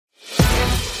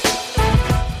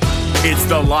It's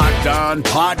the Locked On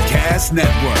Podcast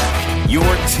Network, your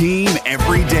team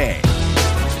every day.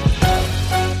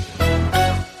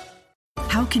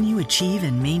 How can you achieve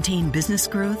and maintain business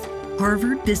growth?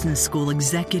 Harvard Business School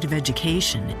Executive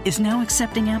Education is now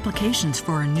accepting applications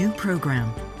for a new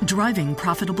program, Driving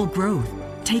Profitable Growth.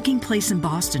 Taking place in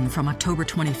Boston from October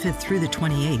 25th through the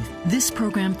 28th, this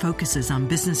program focuses on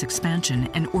business expansion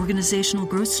and organizational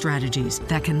growth strategies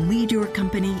that can lead your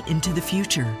company into the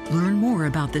future. Learn more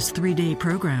about this 3-day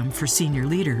program for senior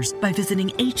leaders by visiting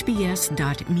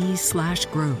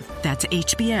hbs.me/growth. That's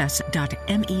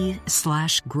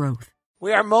hbs.me/growth.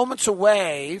 We are moments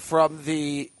away from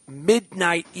the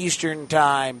midnight Eastern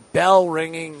time bell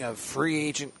ringing of free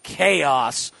agent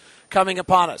chaos coming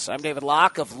upon us. I'm David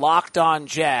Locke of Locked On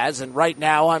Jazz, and right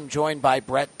now I'm joined by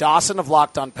Brett Dawson of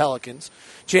Locked On Pelicans,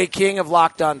 Jay King of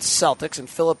Locked On Celtics, and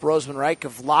Philip Roseman-Reich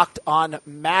of Locked On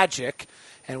Magic.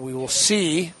 And we will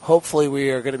see, hopefully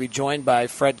we are going to be joined by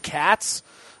Fred Katz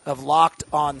of Locked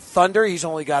On Thunder. He's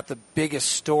only got the biggest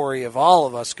story of all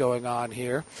of us going on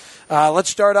here. Let's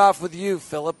start off with you,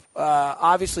 Philip.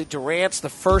 Obviously, Durant's the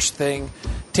first thing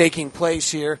taking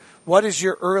place here. What is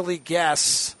your early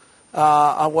guess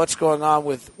on what's going on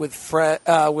with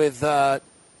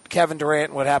Kevin Durant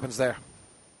and what happens there?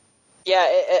 Yeah,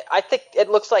 I think it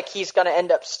looks like he's going to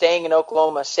end up staying in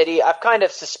Oklahoma City. I've kind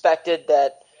of suspected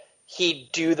that he'd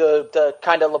do the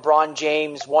kind of LeBron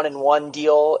James 1-and-1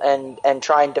 deal and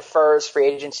try and defer his free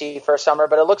agency for summer.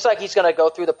 But it looks like he's going to go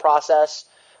through the process,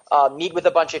 meet with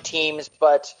a bunch of teams.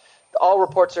 But all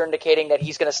reports are indicating that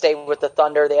he's going to stay with the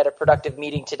Thunder. They had a productive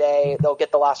meeting today. They'll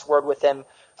get the last word with him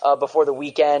before the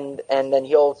weekend, and then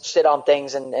he'll sit on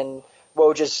things. And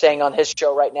Woj is saying on his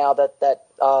show right now that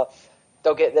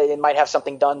they might have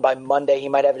something done by Monday. He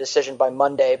might have a decision by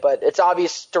Monday. But it's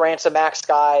obvious Durant's a max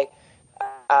guy.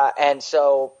 And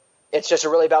so it's just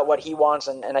really about what he wants,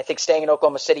 and I think staying in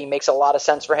Oklahoma City makes a lot of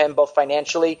sense for him, both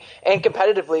financially and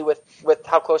competitively with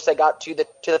how close they got to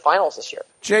the finals this year.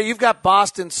 Jay, you've got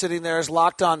Boston sitting there as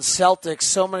Locked On Celtics,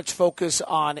 so much focus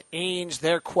on Ainge,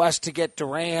 their quest to get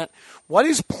Durant. What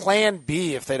is plan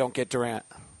B if they don't get Durant?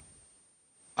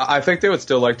 I think they would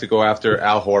still like to go after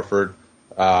Al Horford,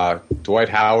 Dwight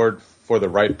Howard for the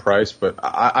right price, but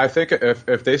I think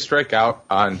if they strike out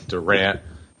on Durant,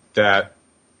 that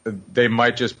they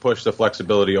might just push the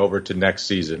flexibility over to next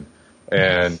season.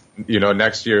 And,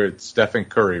 next year it's Stephen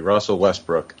Curry, Russell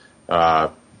Westbrook,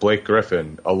 Blake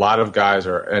Griffin. A lot of guys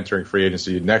are entering free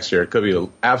agency next year. It could be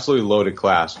an absolutely loaded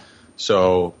class.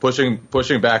 So pushing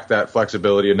back that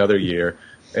flexibility another year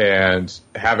and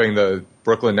having the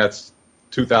Brooklyn Nets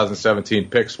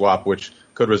 2017 pick swap, which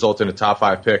could result in a top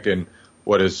 5 pick in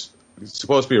what is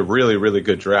supposed to be a really, really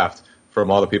good draft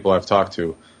from all the people I've talked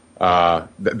to.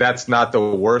 That's not the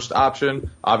worst option.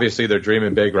 Obviously, they're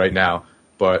dreaming big right now,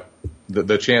 but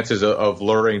the chances of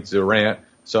luring Durant,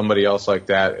 somebody else like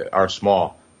that, are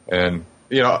small. And,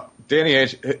 Danny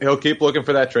Ainge, he'll keep looking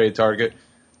for that trade target.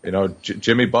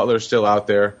 Jimmy Butler's still out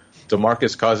there.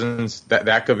 DeMarcus Cousins,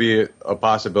 that could be a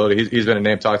possibility. He's been a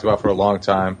name talked about for a long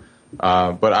time.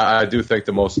 But I do think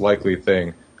the most likely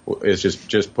thing is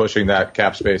just pushing that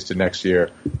cap space to next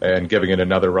year and giving it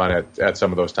another run at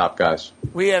some of those top guys.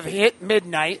 We have hit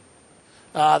midnight.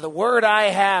 The word I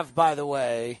have, by the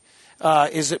way,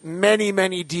 is that many,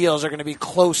 many deals are going to be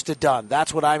close to done.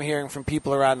 That's what I'm hearing from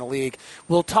people around the league.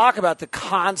 We'll talk about the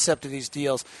concept of these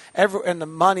deals and the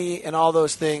money and all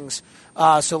those things.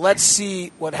 So let's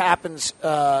see what happens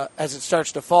as it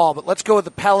starts to fall. But let's go with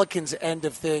the Pelicans end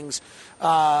of things.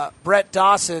 Brett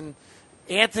Dawson,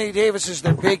 Anthony Davis is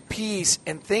their big piece,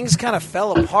 and things kind of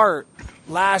fell apart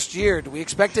last year. Do we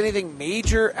expect anything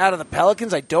major out of the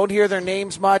Pelicans? I don't hear their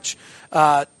names much.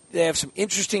 They have some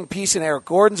interesting piece in Eric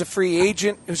Gordon's a free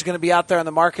agent who's going to be out there on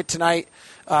the market tonight.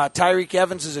 Tyreek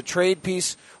Evans is a trade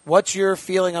piece. What's your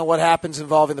feeling on what happens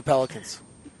involving the Pelicans?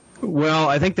 Well,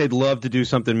 I think they'd love to do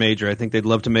something major. I think they'd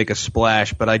love to make a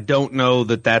splash, but I don't know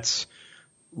that that's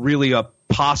really a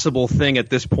possible thing at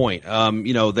this point.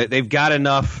 They've got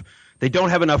enough. They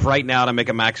don't have enough right now to make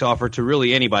a max offer to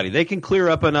really anybody. They can clear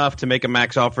up enough to make a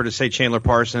max offer to, say, Chandler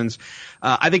Parsons.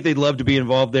 I think they'd love to be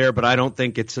involved there, but I don't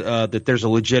think it's that there's a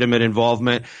legitimate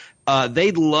involvement.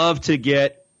 They'd love to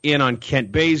get in on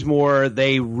Kent Bazemore.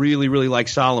 They really, really like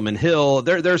Solomon Hill.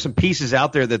 There are some pieces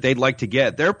out there that they'd like to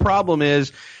get. Their problem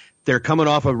is they're coming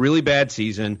off a really bad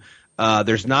season.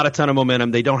 There's not a ton of momentum.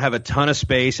 They don't have a ton of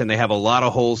space, and they have a lot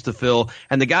of holes to fill.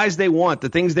 And the guys they want, the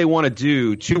things they want to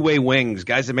do, two-way wings,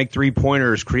 guys that make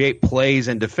three-pointers, create plays,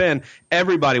 and defend,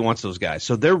 everybody wants those guys.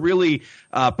 So they're really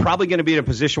probably going to be in a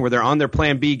position where they're on their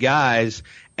plan B guys,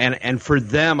 and for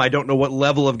them, I don't know what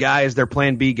level of guy is their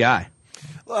plan B guy.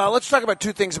 let's talk about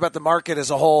two things about the market as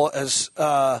a whole.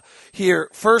 Here,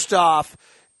 first off,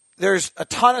 there's a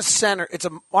ton of center. It's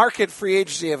a market free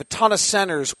agency of a ton of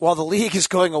centers while the league is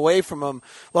going away from them,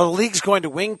 while the league's going to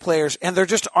wing players, and there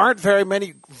just aren't very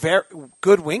many very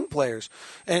good wing players.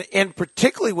 And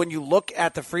particularly when you look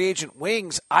at the free agent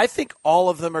wings, I think all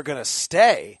of them are going to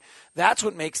stay. That's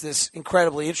what makes this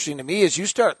incredibly interesting to me is you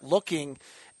start looking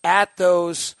at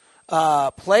those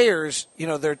players,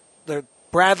 they're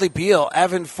Bradley Beal,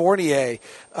 Evan Fournier,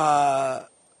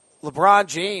 LeBron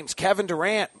James, Kevin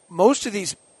Durant, most of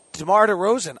these, DeMar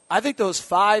DeRozan. I think those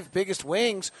 5 biggest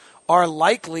wings are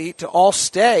likely to all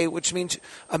stay, which means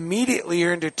immediately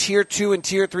you're into Tier 2 and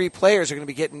Tier 3 players are going to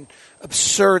be getting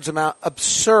absurd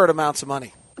amounts of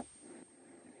money.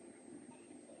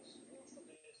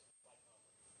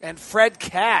 And Fred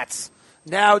Katz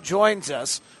now joins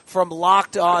us from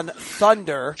Locked On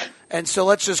Thunder. And so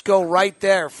let's just go right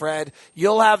there, Fred.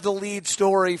 You'll have the lead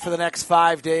story for the next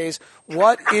 5 days.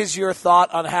 What is your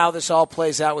thought on how this all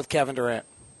plays out with Kevin Durant?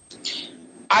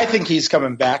 I think he's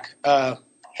coming back.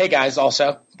 Hey, guys,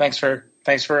 also, thanks for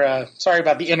sorry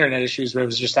about the internet issues we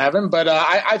was just having, but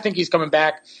I think he's coming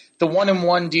back. The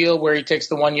 1-and-1 deal where he takes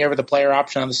the 1 year with a player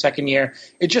option on the second year,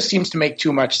 it just seems to make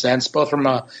too much sense, both from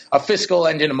a fiscal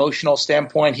and an emotional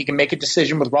standpoint. He can make a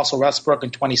decision with Russell Westbrook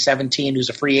in 2017, who's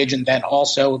a free agent then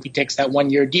also. If he takes that 1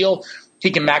 year deal, he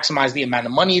can maximize the amount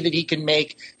of money that he can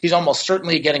make. He's almost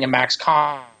certainly getting a max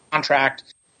contract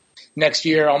next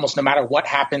year, almost no matter what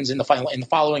happens in the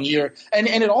following year. And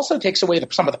it also takes away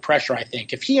some of the pressure, I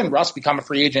think. If he and Russ become a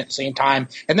free agent at the same time,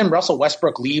 and then Russell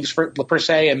Westbrook leaves per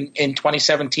se in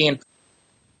 2017,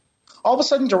 all of a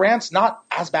sudden Durant's not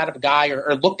as bad of a guy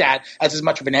or looked at as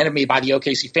much of an enemy by the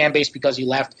OKC fan base because he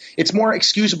left. It's more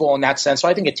excusable in that sense. So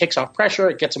I think it takes off pressure.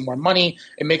 It gets him more money.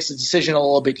 It makes the decision a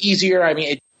little bit easier. I mean,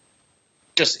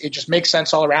 it just makes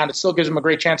sense all around. It still gives him a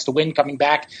great chance to win coming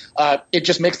back. It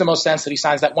just makes the most sense that he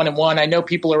signs that 1-and-1. I know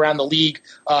people around the league,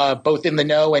 both in the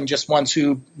know and just ones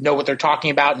who know what they're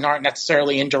talking about and aren't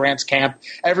necessarily in Durant's camp.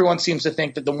 Everyone seems to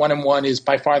think that the 1-and-1 is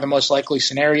by far the most likely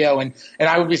scenario, and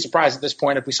I would be surprised at this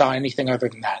point if we saw anything other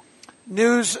than that.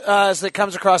 News as it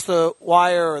comes across the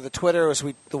wire or the Twitter,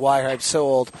 the wire, I'm so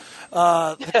old.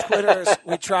 The Twitter,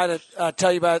 we try to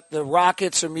tell you about the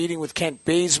Rockets are meeting with Kent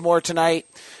Bazemore tonight.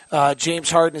 James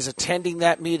Harden is attending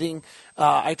that meeting.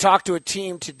 I talked to a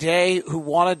team today who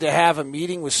wanted to have a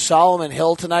meeting with Solomon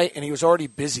Hill tonight, and he was already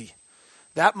busy.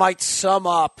 That might sum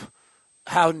up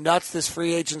how nuts this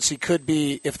free agency could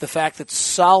be if the fact that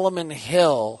Solomon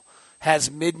Hill has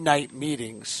midnight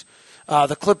meetings.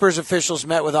 The Clippers officials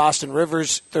met with Austin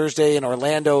Rivers Thursday in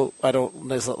Orlando.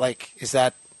 Is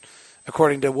that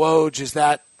according to Woj? Is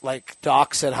that like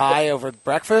Doc said hi over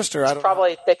breakfast, or they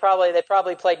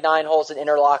probably played 9 holes in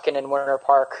Interlaken and Winter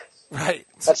Park. Right.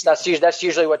 That's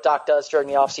usually what Doc does during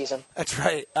the off season. That's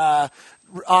right.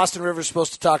 Austin Rivers is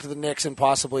supposed to talk to the Knicks and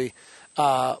possibly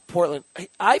Portland.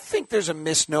 I think there's a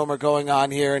misnomer going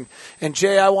on here, and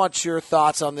Jay, I want your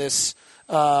thoughts on this.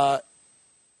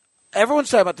 Everyone's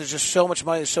talking about there's just so much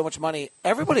money, there's so much money.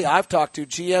 Everybody I've talked to,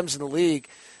 GMs in the league,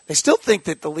 they still think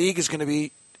that the league is going to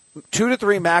be 2 to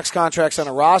 3 max contracts on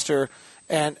a roster.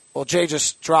 And, well, Jay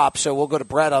just dropped, so we'll go to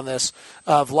Brett on this,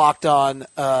 of Locked On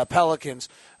Pelicans.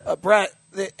 Brett,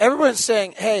 everyone's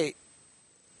saying, hey,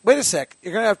 wait a sec,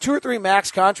 you're going to have 2 or 3 max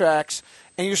contracts,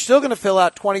 and you're still going to fill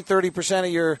out 20-30%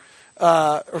 of your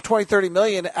or $20-30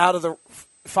 million out of the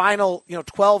final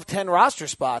 12-10 roster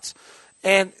spots.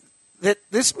 And that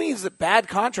this means that bad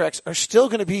contracts are still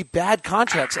going to be bad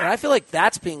contracts. And I feel like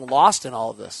that's being lost in all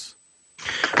of this.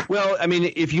 Well, I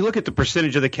mean, if you look at the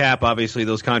percentage of the cap, obviously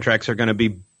those contracts are going to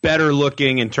be better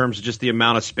looking in terms of just the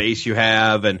amount of space you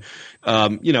have. And,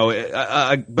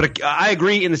 but I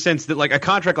agree in the sense that like a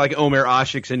contract like Omer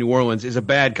Asik's in New Orleans is a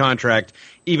bad contract,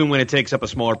 even when it takes up a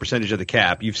smaller percentage of the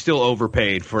cap. You've still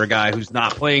overpaid for a guy who's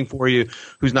not playing for you,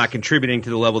 who's not contributing to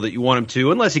the level that you want him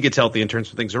to, unless he gets healthy and turns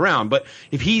some things around. But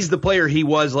if he's the player he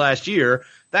was last year,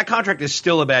 that contract is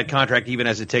still a bad contract, even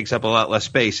as it takes up a lot less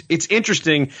space. It's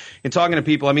interesting in talking to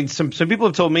people. I mean, some people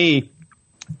have told me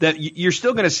that you're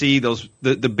still going to see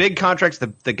the big contracts.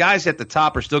 The guys at the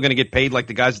top are still going to get paid like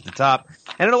the guys at the top,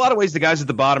 and in a lot of ways, the guys at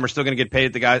the bottom are still going to get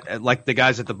paid like the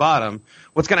guys at the bottom.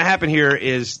 What's going to happen here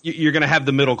is you're going to have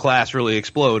the middle class really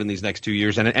explode in these next 2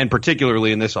 years, and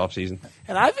particularly in this offseason.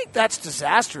 And I think that's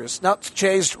disastrous. Now,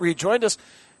 Jay's rejoined us.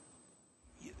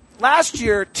 Last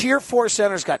year, Tier 4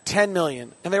 centers got $10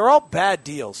 million, and they were all bad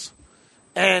deals.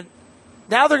 And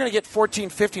now they're going to get $14,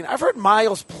 $15. I've heard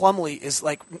Miles Plumlee is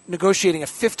like negotiating a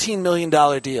 $15 million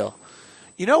deal.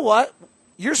 You know what?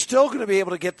 You're still going to be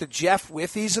able to get the Jeff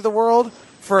Withies of the world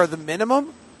for the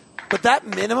minimum. But that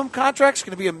minimum contract is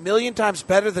going to be 1,000,000 times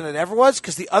better than it ever was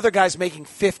because the other guy's making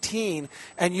 15,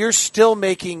 and you're still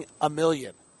making $1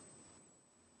 million.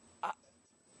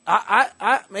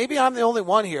 Maybe I'm the only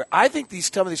one here. I think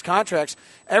some of these contracts,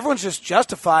 everyone's just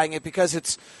justifying it because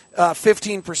it's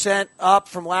 15% up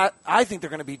from last. I think they're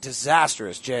going to be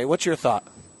disastrous. Jay, what's your thought?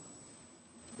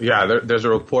 Yeah, there's a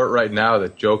report right now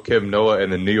that Joakim Noah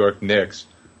and the New York Knicks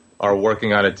are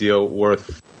working on a deal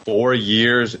worth 4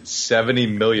 years,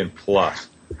 $70 million plus,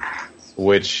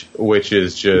 which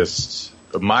is just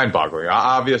mind-boggling.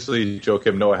 Obviously,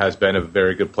 Joakim Noah has been a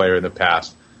very good player in the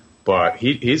past, but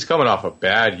he's coming off a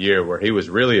bad year where he was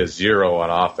really a zero on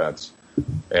offense,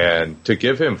 and to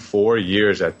give him 4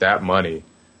 years at that money,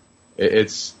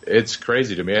 it's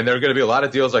crazy to me. And there are going to be a lot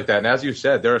of deals like that. And as you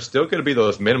said, there are still going to be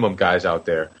those minimum guys out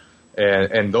there.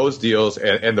 And those deals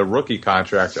and the rookie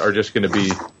contracts are just going to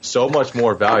be so much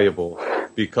more valuable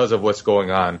because of what's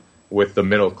going on with the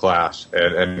middle class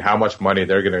and how much money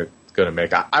they're going to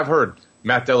make. I've heard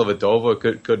Matt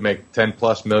Dellavedova could make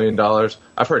 $10+ million.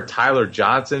 I've heard Tyler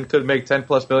Johnson could make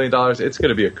 $10+ million. It's going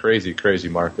to be a crazy, crazy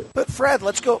market. But Fred,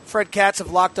 let's go. Fred Katz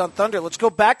of Locked On Thunder. Let's go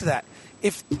back to that.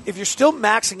 If you're still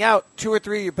maxing out 2 or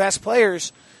 3 of your best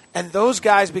players, and those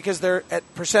guys, because they're at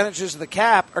percentages of the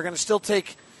cap, are going to still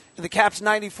take the cap's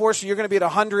 94, so you're going to be at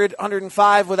 100,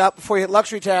 105 before you hit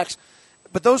luxury tax.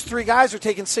 But those 3 guys are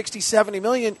taking 60, 70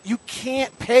 million. You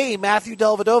can't pay Matthew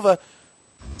Dellavedova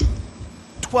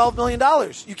 $12 million.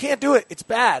 You can't do it. It's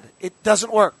bad. It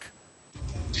doesn't work.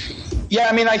 Yeah,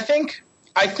 I mean, I think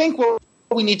what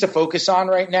we need to focus on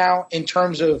right now in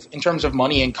terms of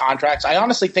money and contracts, I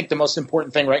honestly think the most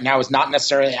important thing right now is not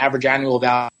necessarily average annual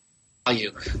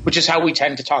value, which is how we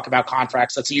tend to talk about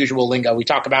contracts. That's the usual lingo. We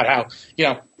talk about how,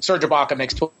 Serge Ibaka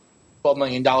makes $12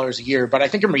 million a year. But I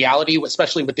think in reality,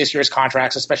 especially with this year's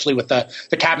contracts, especially with the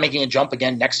cap making a jump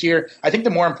again next year, I think the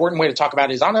more important way to talk about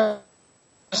it is honestly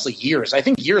years. I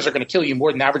think years are going to kill you more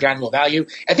than average annual value.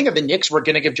 I think if the Knicks were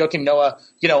going to give Joakim Noah,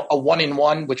 a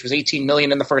 1-in-1, which was $18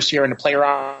 million in the first year, and a player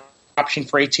option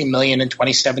for $18 million in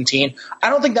 2017, I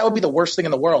don't think that would be the worst thing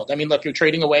in the world. I mean, look, you're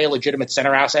trading away a legitimate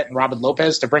center asset in Robin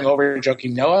Lopez to bring over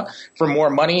Joakim Noah for more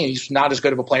money. He's not as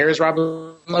good of a player as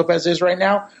Robin Lopez is right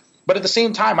now. But at the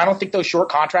same time, I don't think those short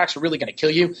contracts are really going to kill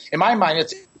you. In my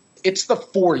mind, it's the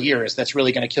 4 years that's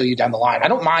really going to kill you down the line. I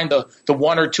don't mind the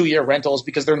 1 or 2 year rentals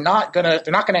because they're not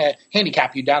gonna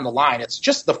handicap you down the line. It's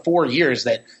just the 4 years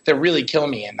that really kill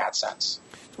me in that sense.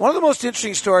 One of the most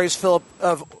interesting stories, Philip,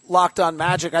 of Locked On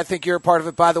Magic, I think you're a part of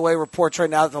it, by the way, reports right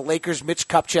now that the Lakers' Mitch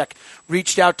Kupchak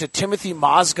reached out to Timothy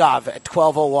Mozgov at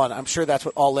 12:01. I'm sure that's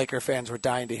what all Laker fans were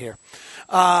dying to hear.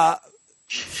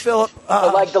 Philip.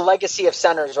 Like the legacy of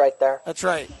centers right there. That's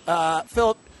right.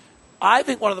 Philip, I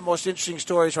think one of the most interesting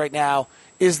stories right now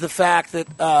is the fact that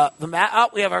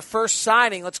we have our first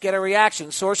signing. Let's get a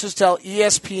reaction. Sources tell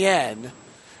ESPN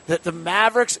that the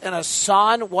Mavericks and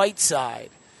Hassan Whiteside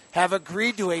have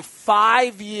agreed to a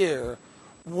 5-year,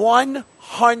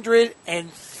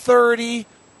 $130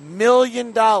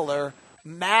 million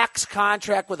max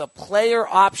contract with a player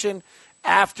option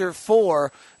after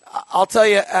 4. I'll tell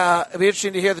you, it'll be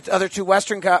interesting to hear the other 2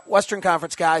 Western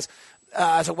Conference guys.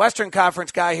 As a Western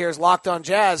Conference guy here is Locked On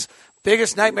Jazz.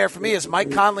 Biggest nightmare for me is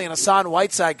Mike Conley and Hassan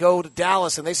Whiteside go to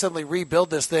Dallas and they suddenly rebuild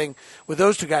this thing with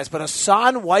those 2 guys. But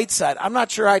Hassan Whiteside, I'm not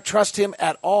sure I trust him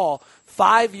at all.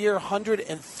 5-year,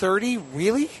 130,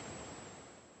 really?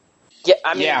 Yeah,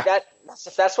 I mean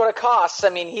that's what it costs. I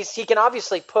mean, he can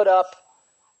obviously put up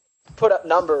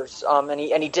numbers, and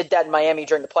he did that in Miami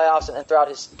during the playoffs and throughout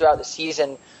the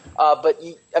season. But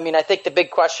I think the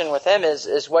big question with him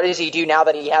is what does he do now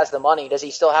that he has the money? Does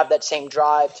he still have that same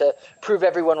drive to prove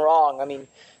everyone wrong? I mean,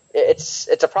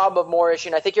 it's a problem of more issue,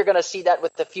 and I think you're going to see that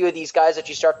with a few of these guys that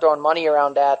you start throwing money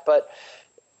around at. But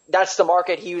that's the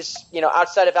market. He was,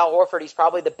 outside of Al Horford, he's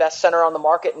probably the best center on the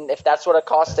market, and if that's what it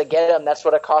costs to get him, that's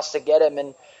what it costs to get him.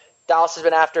 And Dallas has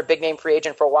been after a big name free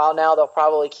agent for a while now. They'll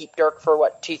probably keep Dirk for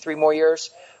 2-3 more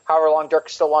years, however long Dirk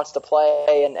still wants to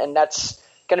play, and that's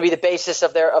going to be the basis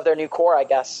of their new core, I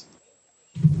guess.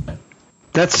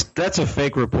 That's a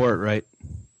fake report, right?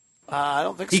 I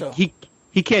don't think so. He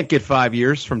can't get 5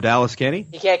 years from Dallas, can he?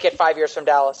 He can't get 5 years from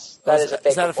Dallas. That is a fake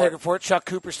report. Is that a fake report? Chuck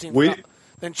Cooperstein.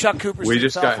 Then Chuck Cooperstein. We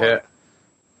just got hit.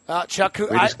 Chuck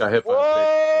Cooper. We just got hit by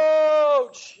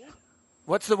Woj!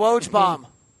 What's the Woj bomb?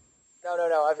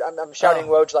 No. I'm shouting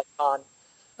Woj like Khan.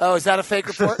 Oh, is that a fake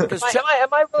report?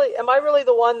 Am I really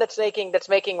the one that's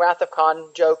making Wrath of Khan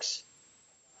jokes?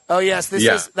 Oh, yes,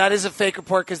 that is a fake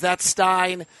report because that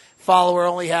Stein follower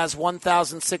only has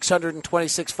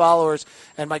 1,626 followers,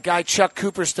 and my guy Chuck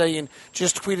Cooperstein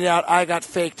just tweeted out, "I got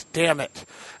faked, damn it."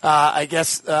 I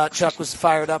guess Chuck was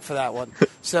fired up for that one.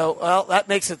 So, well, that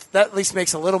at least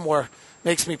makes a little more,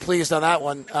 makes me pleased on that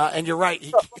one. And you're right.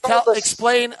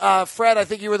 Explain, Fred, I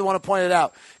think you were the one who pointed it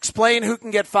out. Explain who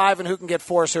can get 5 and who can get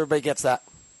 4 so everybody gets that.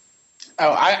 Oh,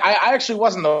 I actually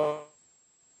wasn't the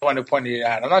one who pointed it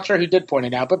out. I'm not sure who did point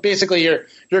it out, but basically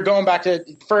you're going back to,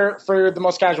 for the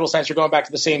most casual sense, you're going back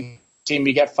to the same team.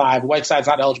 You get 5. Whiteside's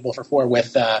not eligible for 4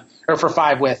 for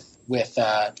 5 with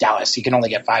Dallas. He can only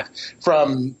get 5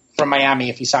 from Miami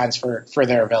if he signs for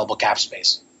their available cap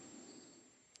space.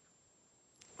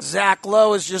 Zach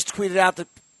Lowe has just tweeted out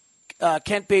that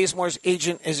Kent Bazemore's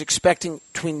agent is expecting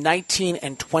between 19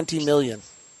 and 20 million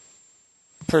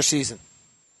per season.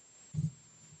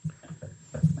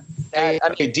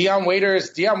 Dion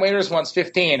Waiters wants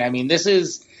 15. I mean, this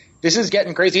is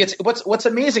getting crazy. It's what's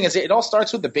amazing is it all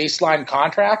starts with the baseline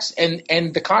contracts,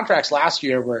 and the contracts last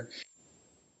year were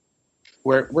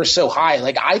so high.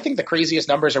 Like, I think the craziest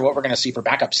numbers are what we're going to see for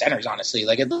backup centers. Honestly,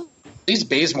 like, at least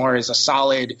Bazemore is a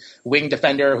solid wing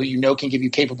defender who can give you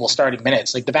capable starting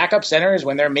minutes. Like, the backup centers,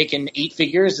 when they're making 8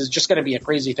 figures, is just going to be a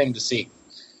crazy thing to see.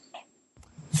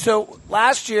 So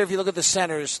last year, if you look at the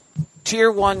centers,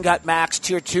 Tier 1 got max,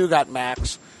 Tier 2 got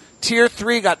max, Tier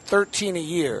 3 got 13 a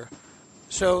year.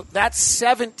 So that's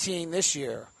 17 this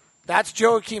year. That's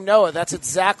Joakim Noah. That's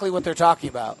exactly what they're talking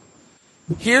about.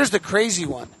 Here's the crazy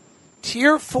one.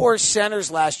 Tier 4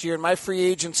 centers last year in my free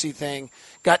agency thing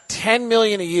got $10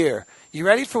 million a year. You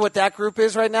ready for what that group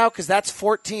is right now? Because that's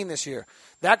 14 this year.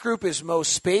 That group is Mo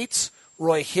Spates,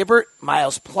 Roy Hibbert,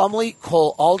 Miles Plumlee,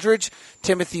 Cole Aldridge,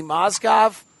 Timothy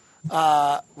Mozgov,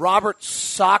 Robert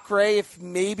Sacre,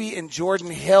 maybe, and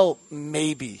Jordan Hill,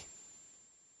 maybe.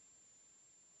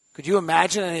 Could you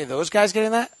imagine any of those guys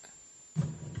getting that?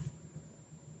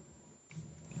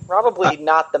 Probably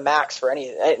not the max for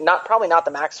any. Probably not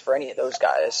the max for any of those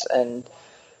guys. And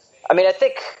I mean, I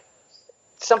think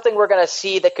something we're going to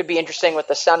see that could be interesting with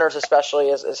the centers, especially,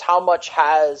 is how much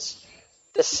has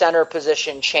the center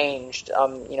position changed.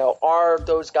 Are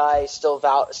those guys still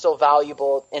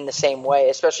valuable in the same way,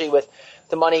 especially with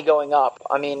the money going up?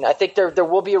 I mean, I think there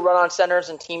will be a run on centers,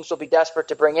 and teams will be desperate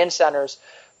to bring in centers,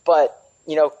 but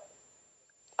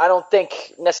I don't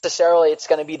think necessarily it's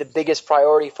going to be the biggest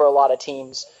priority for a lot of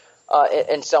teams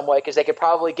in some way, because they could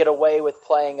probably get away with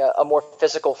playing a more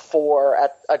physical 4,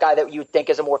 at a guy that you would think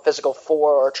is a more physical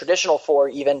 4 or traditional 4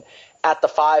 even, at the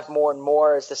 5 more and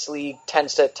more as this league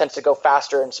tends to go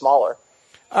faster and smaller.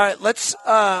 All right, let's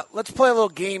play a little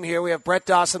game here. We have Brett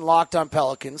Dawson locked on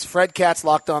Pelicans, Fred Katz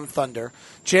locked on Thunder,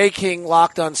 Jay King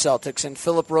locked on Celtics, and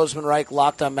Philip Roseman-Reich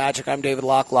locked on Magic. I'm David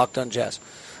Locke, locked on Jazz.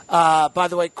 By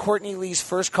the way, Courtney Lee's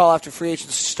first call after free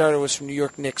agency started was from New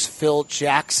York Knicks Phil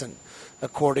Jackson,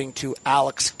 according to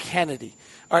Alex Kennedy.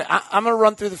 All right, I'm going to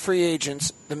run through the free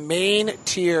agents, the main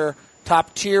tier,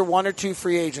 top tier 1 or 2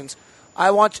 free agents.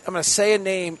 I'm going to say a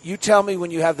name. You tell me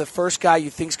when you have the first guy you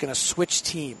think is going to switch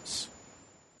teams.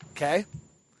 Okay?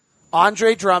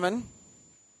 Andre Drummond.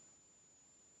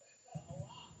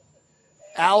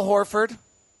 Al Horford.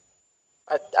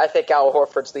 I think Al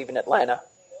Horford's leaving Atlanta.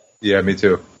 Yeah, me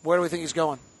too. Where do we think he's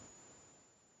going?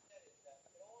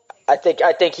 I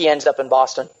think he ends up in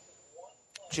Boston.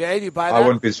 Jay, do you buy that? I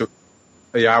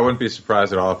wouldn't be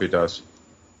surprised at all if he does.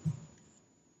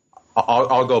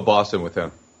 I'll go Boston with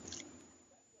him.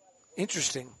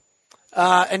 Interesting.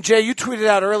 And Jay, you tweeted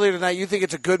out earlier tonight you think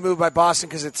it's a good move by Boston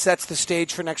because it sets the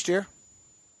stage for next year?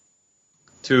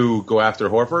 To go after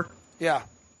Horford? Yeah.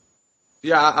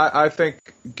 Yeah, I think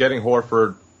getting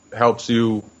Horford helps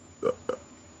you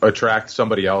attract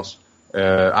somebody else.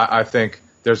 I think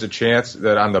there's a chance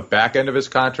that on the back end of his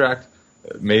contract,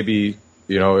 maybe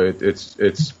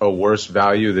it's a worse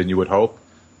value than you would hope.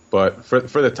 But for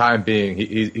the time being,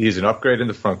 he's an upgrade in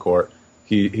the front court.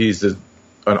 He's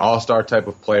an all-star type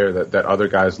of player that other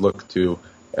guys look to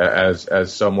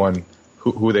as someone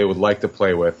who they would like to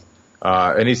play with.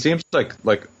 And he seems like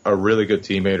a really good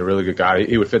teammate, a really good guy.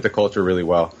 He would fit the culture really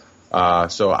well.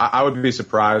 So I would be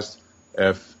surprised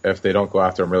if they don't go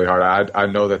after him really hard. I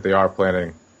know that they are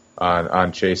planning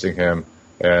on chasing him,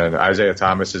 and Isaiah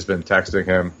Thomas has been texting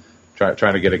him,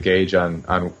 trying to get a gauge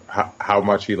on how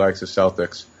much he likes the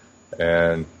Celtics.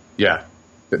 And yeah,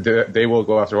 they will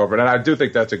go after Horford, and I do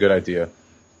think that's a good idea.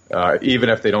 Even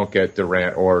if they don't get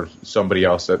Durant or somebody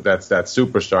else that's that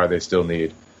superstar they still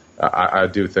need, I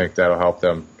do think that'll help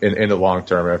them in the long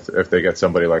term if they get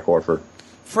somebody like Horford.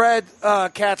 Fred,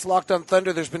 Katz locked on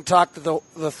Thunder. There's been talk that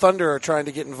the Thunder are trying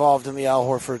to get involved in the Al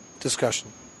Horford discussion.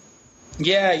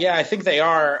 Yeah, I think they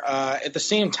are. At the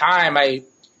same time, I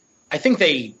think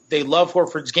they love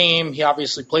Horford's game. He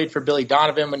obviously played for Billy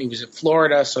Donovan when he was at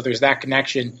Florida, so there's that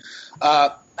connection.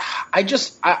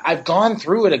 I've gone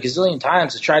through it a gazillion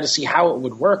times to try to see how it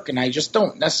would work, and I just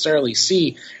don't necessarily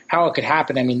see how it could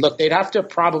happen. I mean, look, they'd have to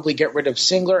probably get rid of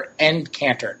Singler and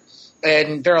Cantor.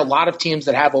 And there are a lot of teams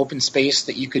that have open space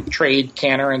that you could trade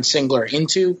Cantor and Singler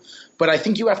into. But I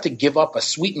think you have to give up a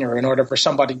sweetener in order for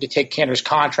somebody to take Cantor's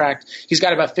contract. He's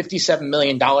got about $57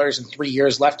 million in 3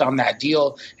 years left on that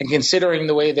deal. And considering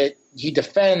the way that he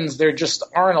defends, there just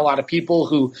aren't a lot of people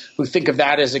who think of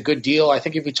that as a good deal. I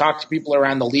think if you talk to people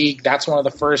around the league, that's one of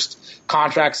the first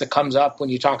contracts that comes up when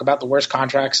you talk about the worst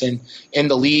contracts in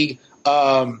the league.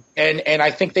 And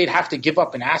I think they'd have to give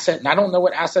up an asset. And I don't know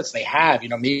what assets they have.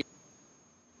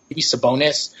 Maybe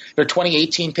Sabonis. Their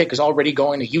 2018 pick is already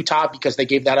going to Utah because they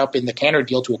gave that up in the Cantor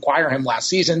deal to acquire him last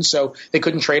season. So they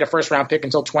couldn't trade a first-round pick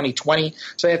until 2020.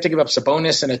 So they have to give up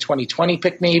Sabonis and a 2020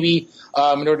 pick maybe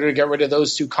in order to get rid of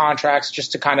those two contracts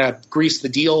just to kind of grease the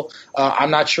deal.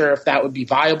 I'm not sure if that would be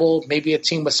viable. Maybe a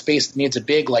team with space that needs a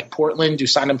big like Portland, who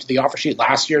signed him to the offer sheet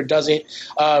last year, does it.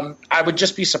 I would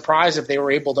just be surprised if they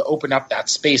were able to open up that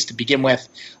space to begin with.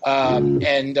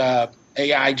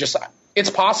 It's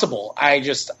possible.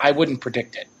 I wouldn't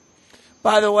predict it.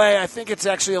 By the way, I think it's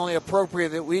actually only appropriate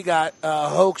that we got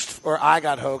hoaxed, or I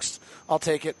got hoaxed. I'll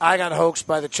take it. I got hoaxed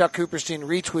by the Chuck Cooperstein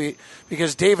retweet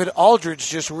because David Aldridge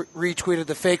just retweeted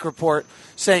the fake report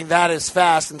saying that is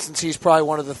fast, and since he's probably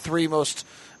one of the three most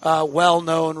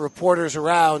well-known reporters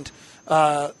around,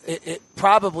 it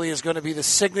probably is going to be the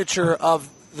signature of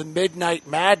the Midnight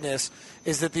Madness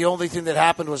is that the only thing that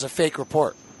happened was a fake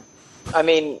report. I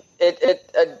mean,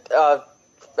 a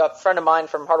friend of mine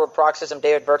from Hardwood Paroxysm,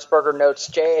 David Würzberger, notes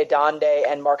J.A. Donde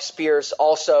and Mark Spears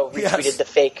also retweeted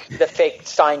the fake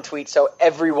signed tweet. So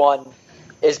everyone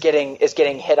is getting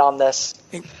hit on this.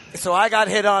 So I got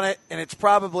hit on it, and it's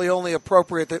probably only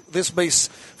appropriate that this base,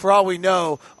 for all we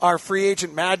know, our free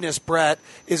agent madness, Brett,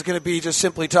 is going to be just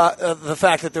simply the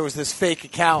fact that there was this fake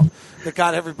account that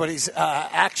got everybody's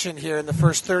action here in the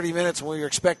first 30 minutes when we were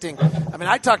expecting. I mean,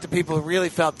 I talked to people who really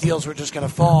felt deals were just going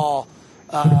to fall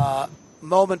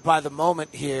moment by the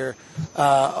moment here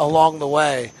along the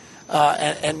way.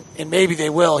 And maybe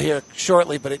they will here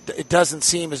shortly, but it doesn't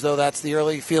seem as though that's the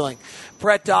early feeling.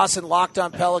 Brett Dawson, Locked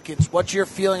on Pelicans. What's your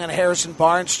feeling on Harrison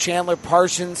Barnes, Chandler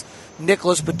Parsons,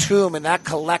 Nicholas Batum, and that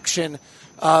collection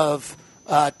of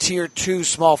Tier 2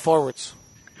 small forwards?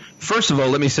 First of all,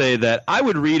 let me say that I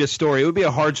would read a story. It would be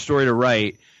a hard story to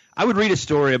write. I would read a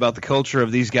story about the culture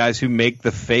of these guys who make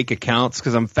the fake accounts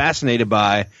because I'm fascinated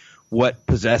by what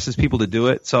possesses people to do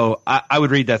it. So I would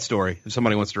read that story if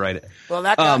somebody wants to write it. Well,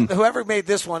 that guy, whoever made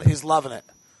this one is loving it.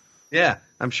 Yeah,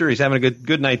 I'm sure he's having a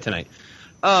good night tonight.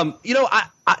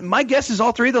 My guess is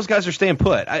all three of those guys are staying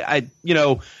put.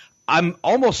 I'm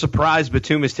almost surprised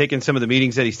Batum has taken some of the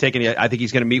meetings that he's taken. I think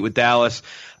he's going to meet with Dallas.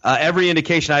 Every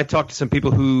indication, I've talked to some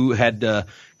people who had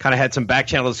kind of had some back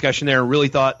channel discussion there and really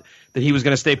thought that he was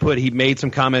going to stay put. He made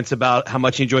some comments about how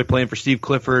much he enjoyed playing for Steve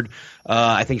Clifford.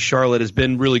 I think Charlotte has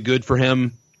been really good for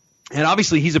him. And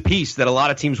obviously he's a piece that a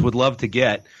lot of teams would love to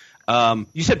get.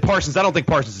 You said Parsons. I don't think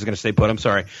Parsons is going to stay put. I'm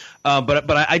sorry. But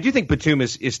I do think Batum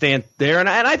is staying there. And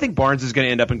I think Barnes is going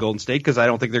to end up in Golden State because I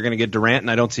don't think they're going to get Durant,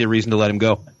 and I don't see a reason to let him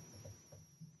go.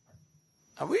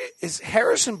 Is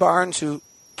Harrison Barnes, who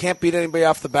can't beat anybody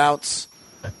off the bounce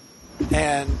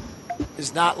and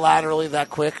is not laterally that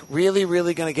quick, really,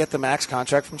 really going to get the max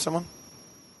contract from someone?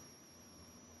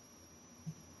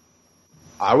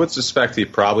 I would suspect he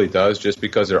probably does just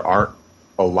because there aren't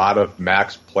a lot of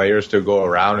max players to go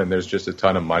around and there's just a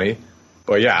ton of money.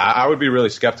 But yeah, I would be really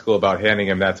skeptical about handing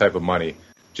him that type of money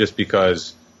just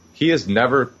because he has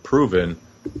never proven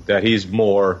that he's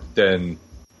more than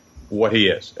what he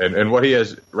is. And what he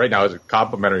is right now is a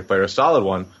complimentary player, a solid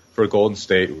one for Golden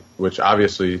State, which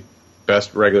obviously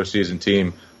best regular season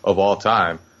team of all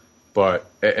time. But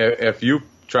if you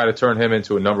try to turn him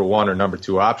into a number one or number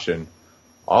two option,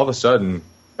 all of a sudden,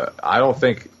 I don't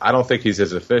think he's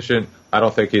as efficient. I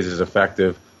don't think he's as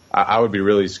effective. I would be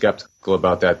really skeptical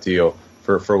about that deal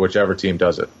for whichever team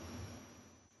does it.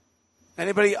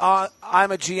 Anybody?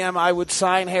 I'm a GM. I would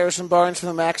sign Harrison Barnes for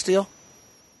the max deal.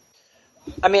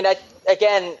 I mean,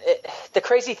 the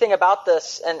crazy thing about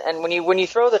this, and when you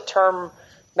throw the term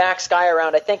max guy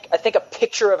around, I think a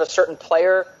picture of a certain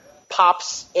player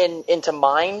pops into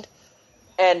mind.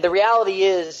 And the reality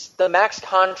is the max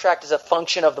contract is a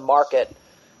function of the market.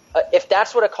 If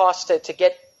that's what it costs to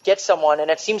get someone, and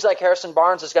it seems like Harrison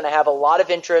Barnes is going to have a lot of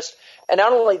interest, and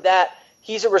not only that,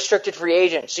 he's a restricted free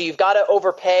agent. So you've got to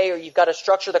overpay or you've got to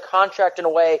structure the contract in a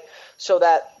way so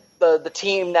that the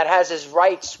team that has his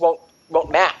rights won't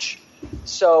match.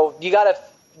 So you got to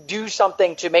do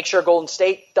something to make sure Golden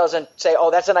State doesn't say,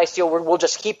 "Oh, that's a nice deal. We'll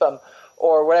just keep him,"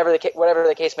 or whatever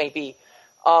the case may be.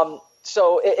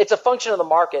 So it's a function of the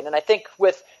market, and I think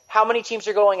with how many teams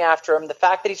are going after him, the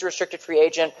fact that he's a restricted free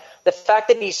agent, the fact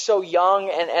that he's so young,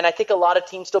 and I think a lot of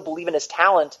teams still believe in his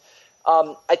talent.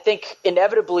 I think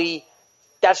inevitably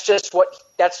that's just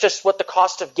what the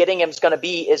cost of getting him is going to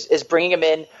be is bringing him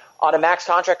in on a max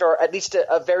contract, or at least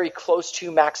a very close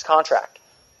to max contract.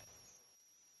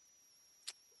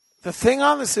 The thing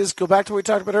on this is, go back to what we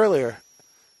talked about earlier.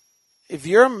 If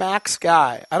you're a max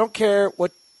guy, I don't care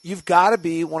what, you've got to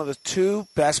be one of the two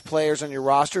best players on your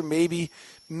roster, maybe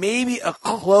a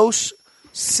close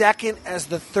second as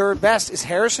the third best. Is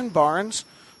Harrison Barnes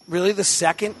really the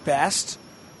second best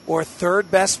or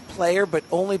third best player, but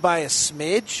only by a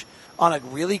smidge on a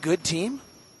really good team?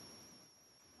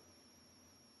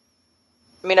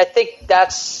 I mean, I think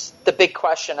that's the big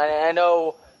question. I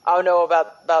don't know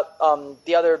about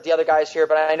the other guys here,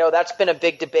 but I know that's been a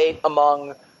big debate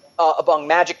among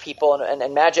Magic people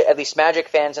and Magic, at least Magic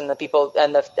fans, and the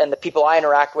people I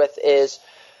interact with is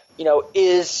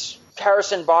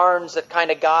Harrison Barnes the kind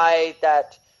of guy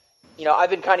that, I've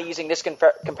been kind of using this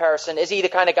comparison. Is he the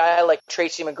kind of guy like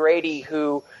Tracy McGrady,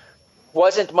 who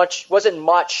wasn't much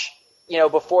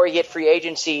before he hit free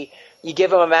agency? You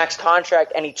give him a max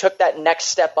contract, and he took that next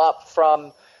step up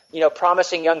from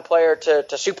promising young player to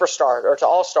superstar or to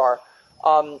all-star.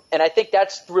 And I think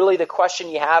that's really the question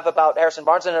you have about Harrison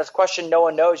Barnes, and it's a question no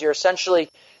one knows. You're essentially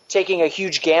taking a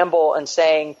huge gamble and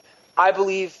saying, I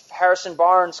believe Harrison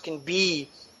Barnes can be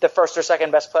the first or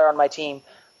second best player on my team.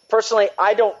 Personally,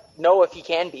 I don't know if he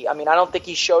can be. I mean, I don't think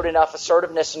he showed enough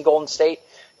assertiveness in Golden State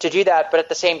to do that, but at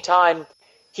the same time,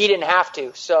 he didn't have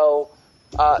to. So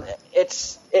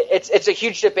it's a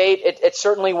huge debate. It's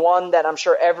certainly one that I'm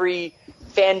sure every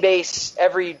fan base,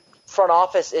 every front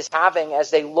office is having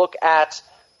as they look at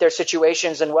their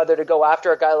situations and whether to go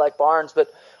after a guy like Barnes.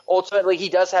 But ultimately, he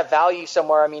does have value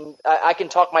somewhere. I mean, I can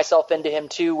talk myself into him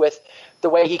too with the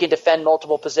way he can defend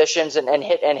multiple positions and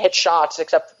hit shots,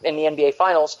 except in the NBA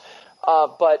Finals.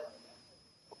 But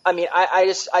I mean, I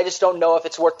just don't know if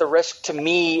it's worth the risk to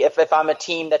me if I'm a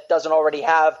team that doesn't already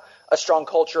have a strong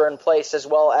culture in place as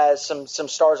well as some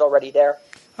stars already there.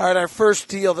 All right, our first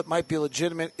deal that might be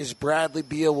legitimate is Bradley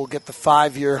Beal will get the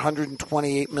 5-year,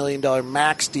 $128 million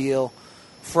max deal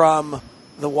from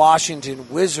the Washington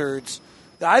Wizards.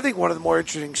 I think one of the more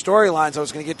interesting storylines I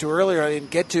was going to get to earlier, I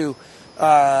didn't get to,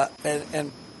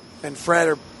 and Fred,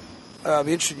 or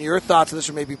be interested in your thoughts on this,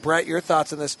 or maybe Brett, your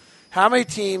thoughts on this. How many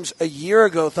teams a year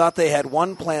ago thought they had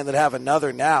one plan that have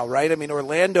another now, right? I mean,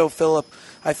 Orlando, Phillip,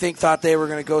 I think, thought they were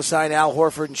going to go sign Al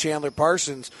Horford and Chandler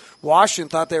Parsons. Washington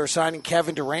thought they were signing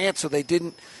Kevin Durant, so they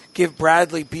didn't give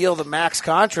Bradley Beal the max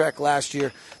contract last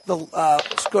year.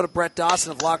 Let's go to Brett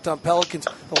Dawson of Locked On Pelicans.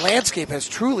 The landscape has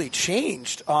truly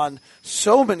changed on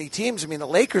so many teams. I mean, the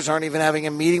Lakers aren't even having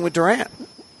a meeting with Durant.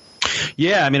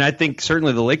 Yeah, I mean, I think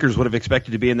certainly the Lakers would have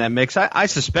expected to be in that mix. I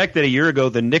suspect that a year ago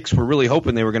the Knicks were really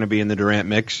hoping they were going to be in the Durant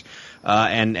mix,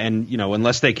 and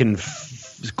unless they can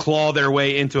claw their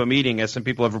way into a meeting, as some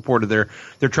people have reported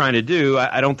they're trying to do,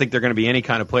 I don't think they're going to be any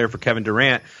kind of player for Kevin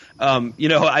Durant.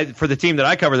 For the team that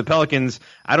I cover, the Pelicans,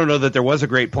 I don't know that there was a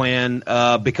great plan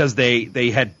because they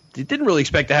didn't really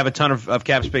expect to have a ton of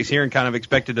cap space here and kind of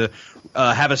expected to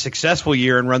have a successful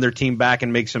year and run their team back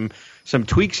and make some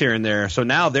tweaks here and there. So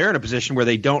now they're in a position where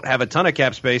they don't have a ton of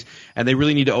cap space and they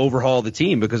really need to overhaul the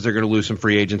team because they're going to lose some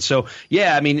free agents. So,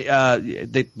 yeah, I mean,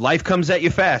 life comes at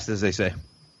you fast, as they say.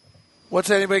 What's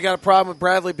anybody got a problem with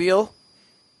Bradley Beal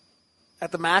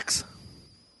at the max?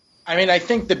 I mean, I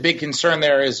think the big concern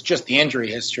there is just the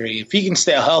injury history. If he can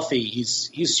stay healthy,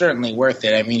 he's certainly worth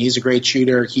it. I mean, he's a great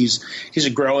shooter. He's a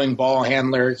growing ball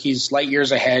handler. He's light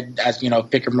years ahead as,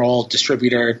 pick and roll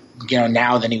distributor,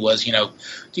 now than he was,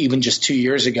 even just 2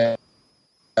 years ago.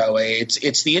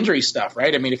 It's the injury stuff,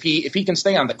 right? I mean, if he can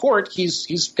stay on the court,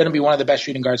 he's going to be one of the best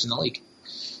shooting guards in the league.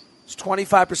 It's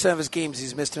 25% of his games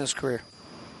he's missed in his career.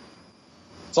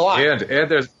 It's a lot.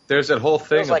 And there's that whole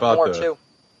thing about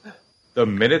the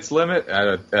minutes limit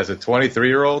as a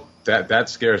 23-year-old. That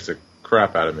scares the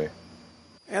crap out of me.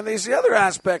 And there's the other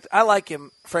aspect. I like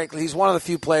him, frankly. He's one of the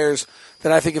few players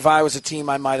that I think if I was a team,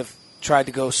 I might have tried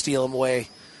to go steal him away.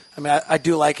 I mean, I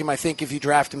do like him. I think if you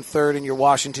draft him third and you're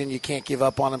Washington, you can't give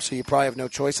up on him, so you probably have no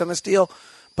choice on this deal.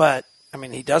 But I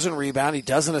mean, he doesn't rebound, he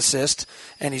doesn't assist,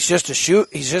 and he's just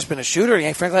been a shooter.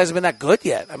 He frankly hasn't been that good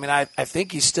yet. I mean, I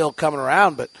think he's still coming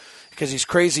around, but because he's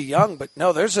crazy young. But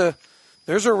no, there's a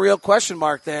real question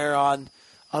mark there on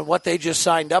on what they just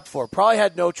signed up for. Probably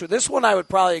had no choice. This one I would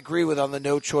probably agree with on the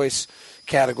no choice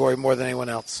category more than anyone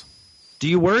else. Do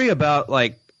you worry about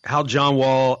how John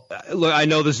Wall – look, I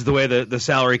know this is the way the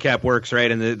salary cap works, right,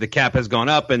 and the cap has gone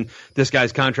up and this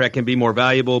guy's contract can be more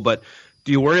valuable, but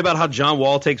do you worry about how John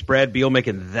Wall takes Brad Beal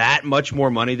making that much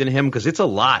more money than him? Because it's a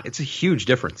lot. It's a huge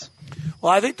difference.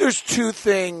 Well, I think there's two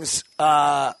things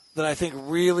that I think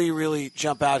really, really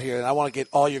jump out here, and I want to get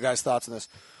all your guys' thoughts on this.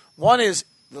 One is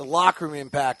the locker room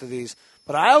impact of these,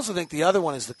 but I also think the other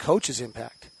one is the coach's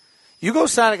impact. You go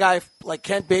sign a guy like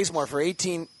Kent Bazemore for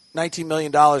 $19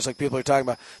 million like people are talking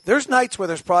about. There's nights where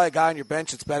there's probably a guy on your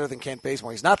bench that's better than Kent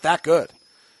Bazemore. He's not that good.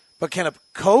 But can a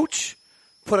coach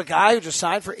put a guy who just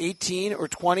signed for $18 or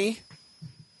 $20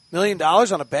 million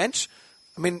on a bench?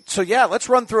 I mean, so yeah, let's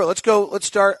run through it. Let's go. Let's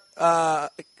start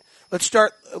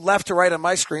left to right on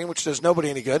my screen, which does nobody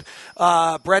any good.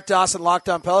 Brett Dawson, Locked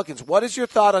On Pelicans. What is your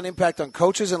thought on impact on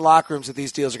coaches and locker rooms that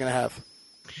these deals are going to have?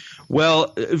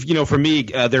 Well, for me,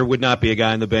 there would not be a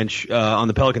guy on the bench, on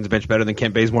the Pelicans bench, better than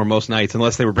Kent Bazemore most nights,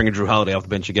 unless they were bringing Drew Holiday off the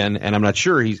bench again. And I'm not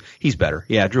sure he's better.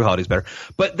 Yeah, Drew Holiday's better.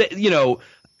 But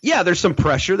there's some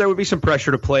pressure. There would be some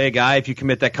pressure to play a guy if you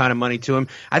commit that kind of money to him.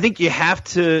 I think you have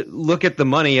to look at the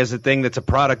money as a thing that's a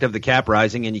product of the cap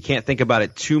rising, and you can't think about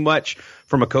it too much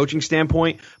from a coaching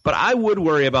standpoint. But I would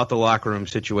worry about the locker room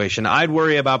situation. I'd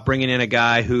worry about bringing in a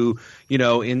guy who,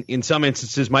 in some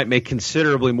instances might make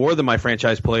considerably more than my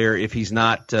franchise player if he's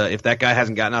not, if that guy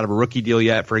hasn't gotten out of a rookie deal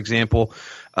yet, for example.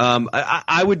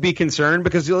 I would be concerned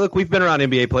because, look, we've been around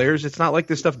NBA players. It's not like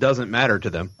this stuff doesn't matter to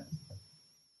them.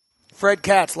 Fred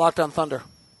Katz, Locked On Thunder.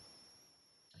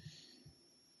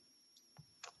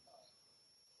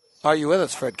 Are you with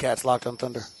us, Fred Katz, Locked On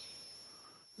Thunder?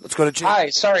 Let's go to Jim. Hi,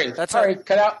 sorry.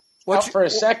 Cut out for a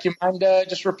sec. You mind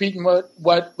just repeating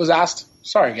what was asked?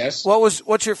 Sorry, guys.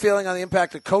 What's your feeling on the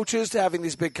impact of coaches to having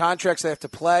these big contracts they have to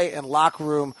play and locker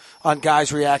room on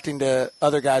guys reacting to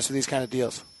other guys with these kind of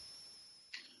deals?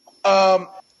 I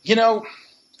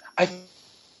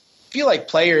feel like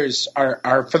players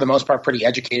are for the most part pretty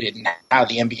educated in how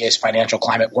the NBA's financial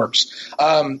climate works.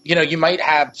 You might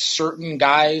have certain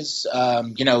guys,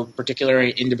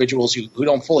 particularly individuals who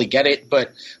don't fully get it.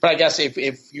 But I guess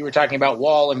if you were talking about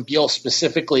Wall and Beal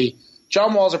specifically,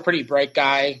 John Wall's a pretty bright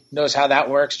guy, knows how that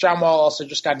works. John Wall also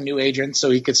just got a new agent, so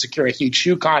he could secure a huge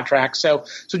shoe contract. So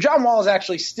John Wall is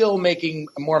actually still making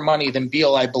more money than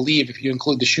Beal, I believe, if you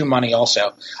include the shoe money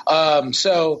also.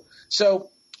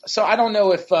 So I don't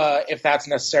know if that's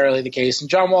necessarily the case. And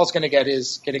John Wall's going to get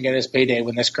his payday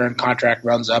when this current contract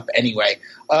runs up anyway.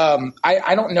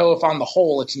 I don't know if on the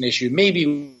whole it's an issue.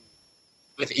 Maybe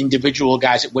with individual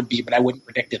guys it would be, but I wouldn't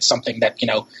predict it's something that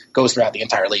goes throughout the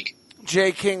entire league.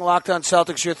 Jay King, Locked On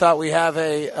Celtics. Your thought? We have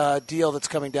a deal that's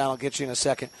coming down. I'll get you in a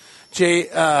second.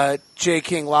 Jay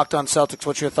King, Locked On Celtics.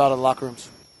 What's your thought on locker rooms?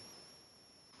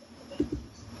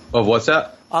 Of what's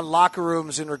that? On locker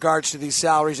rooms in regards to these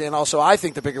salaries, and also I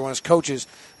think the bigger one is coaches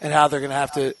and how they're going to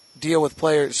have to deal with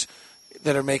players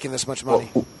that are making this much money.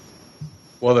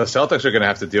 Well, the Celtics are going to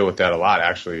have to deal with that a lot,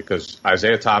 actually, because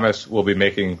Isaiah Thomas will be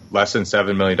making less than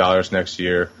 $7 million next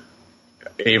year.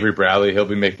 Avery Bradley, he'll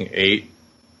be making $8 million.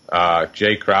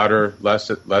 Jay Crowder, less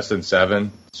than $7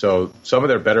 million. So some of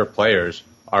their better players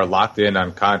are locked in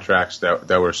on contracts that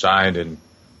were signed in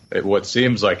what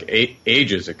seems like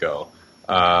ages ago.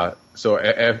 So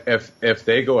if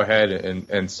they go ahead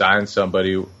and sign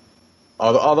somebody,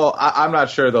 although I'm not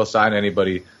sure they'll sign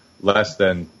anybody less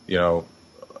than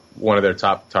one of their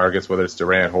top targets, whether it's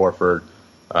Durant, Horford,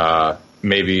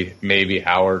 maybe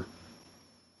Howard,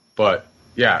 but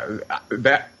yeah,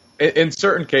 that in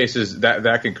certain cases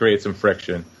that can create some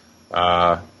friction.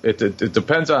 It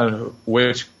depends on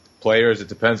which players, it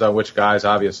depends on which guys,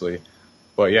 obviously.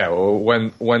 But yeah,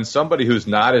 when somebody who's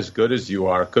not as good as you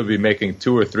are could be making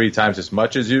 2 or 3 times as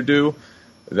much as you do,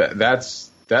 that's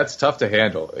tough to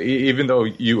handle. Even though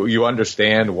you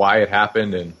understand why it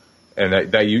happened and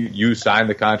that you signed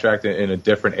the contract in a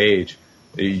different age,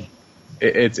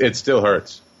 it still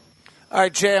hurts. All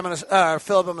right, Jay,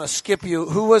 Philip, I'm going to skip you.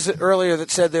 Who was it earlier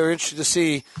that said they were interested to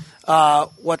see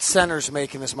what centers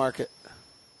make in this market?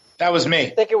 That was me. I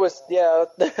think it was, yeah.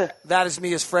 That is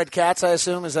me as Fred Katz, I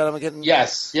assume. Is that I'm getting?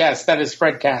 Yes, that is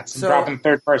Fred Katz. I'm dropping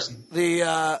third person.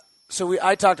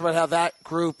 I talked about how that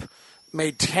group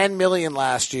made $10 million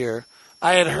last year.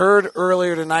 I had heard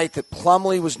earlier tonight that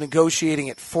Plumlee was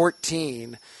negotiating at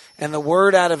 14, and the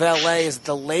word out of L.A. is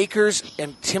the Lakers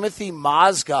and Timothy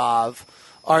Mozgov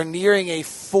are nearing a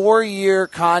 4-year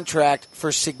contract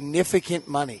for significant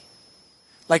money.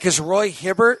 Like, is Roy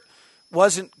Hibbert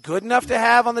wasn't good enough to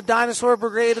have on the dinosaur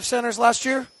brigade of centers last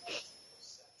year?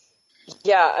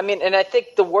 Yeah, I mean, and I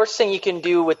think the worst thing you can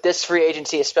do with this free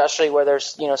agency, especially where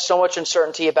there's so much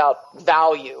uncertainty about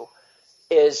value,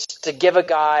 is to give a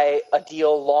guy a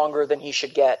deal longer than he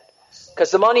should get,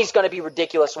 because the money's going to be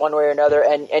ridiculous one way or another.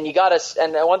 And you got to.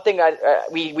 And one thing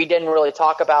we didn't really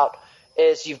talk about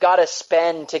is you've got to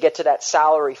spend to get to that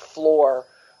salary floor.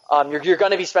 You're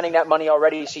going to be spending that money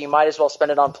already, so you might as well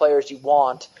spend it on players you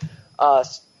want.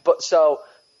 So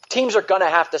teams are going to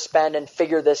have to spend and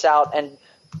figure this out. And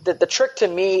the trick to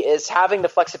me is having the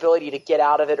flexibility to get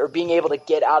out of it, or being able to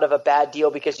get out of a bad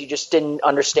deal because you just didn't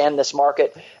understand this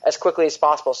market as quickly as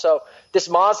possible. So this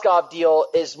Mozgov deal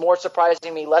is more surprising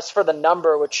to me, less for the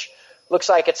number, which looks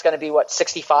like it's going to be,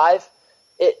 65?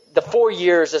 The 4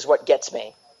 years is what gets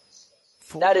me.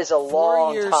 That is a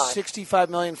long 4 years, time. $65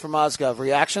 million for Mozgov.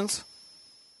 Reactions?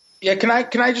 Yeah, can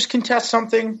I just contest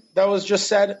something that was just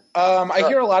said? I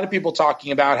hear a lot of people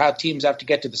talking about how teams have to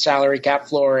get to the salary cap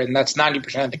floor, and that's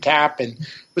 90% of the cap, and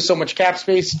with so much cap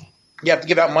space, you have to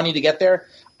give out money to get there.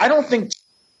 I don't think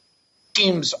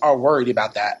teams are worried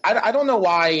about that. I don't know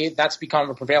why that's become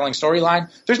a prevailing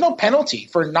storyline. There's no penalty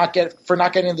for not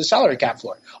getting to the salary cap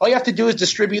floor. All you have to do is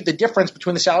distribute the difference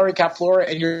between the salary cap floor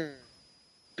and your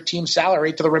team's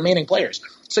salary to the remaining players.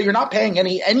 So you're not paying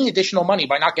any additional money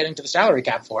by not getting to the salary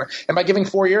cap floor. And by giving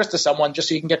 4 years to someone just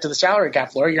so you can get to the salary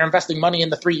cap floor, you're investing money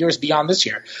in the 3 years beyond this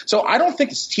year. So I don't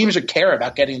think teams should care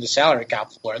about getting to the salary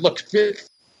cap floor. Look,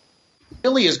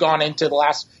 Philly has gone into the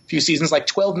last few seasons like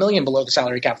 $12 million below the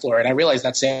salary cap floor, and I realize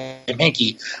that's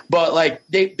hanky, but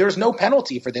there's no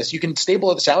penalty for this. You can stay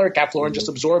below the salary cap floor and just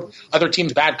absorb other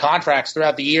teams' bad contracts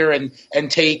throughout the year and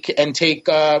take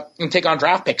on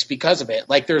draft picks because of it.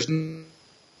 There's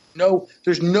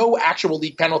no actual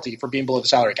league penalty for being below the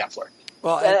salary cap floor.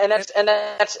 Well, and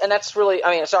that's really.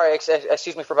 I mean, sorry,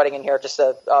 excuse me for butting in here. Just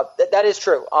that is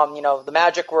true. The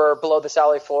Magic were below the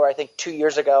salary floor, I think, 2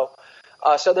 years ago.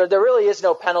 So there really is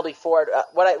no penalty for it.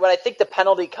 What I think the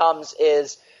penalty comes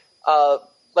is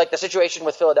like the situation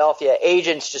with Philadelphia.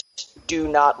 Agents just do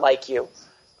not like you.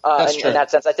 In that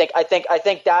sense, I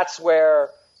think that's where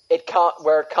it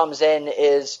comes in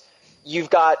is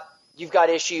you've got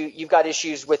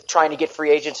issues with trying to get free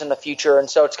agents in the future, and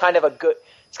so it's kind of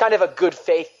a good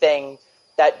faith thing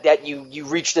that you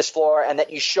reach this floor and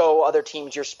that you show other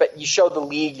teams you show the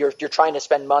league you're trying to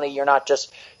spend money. You're not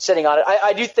just sitting on it.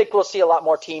 I do think we'll see a lot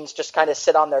more teams just kind of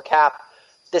sit on their cap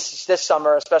this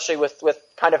summer, especially with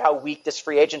kind of how weak this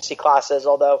free agency class is.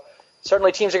 Although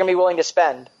certainly teams are going to be willing to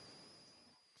spend.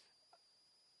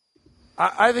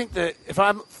 I think that if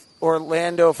I'm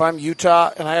Orlando, if I'm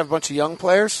Utah, and I have a bunch of young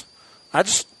players, I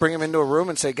just bring them into a room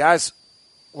and say, guys,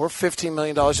 we're $15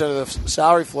 million out of the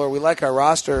salary floor. We like our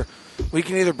roster. We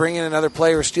can either bring in another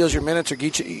player who steals your minutes or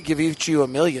give each you $1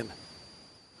 million.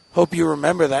 Hope you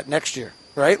remember that next year,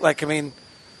 right?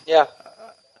 Yeah.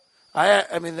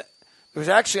 I mean, there was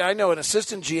actually, I know an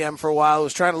assistant GM for a while who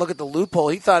was trying to look at the loophole.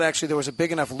 He thought actually there was a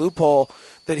big enough loophole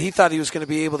that he thought he was going to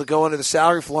be able to go under the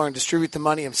salary floor and distribute the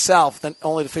money himself, then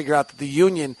only to figure out that the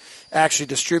union actually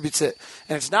distributes it.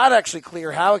 And it's not actually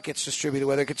clear how it gets distributed,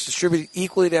 whether it gets distributed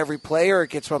equally to every player or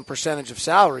it gets one percentage of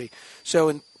salary.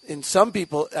 So in some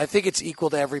people, I think it's equal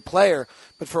to every player.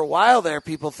 But for a while there,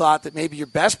 people thought that maybe your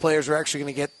best players are actually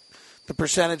going to get the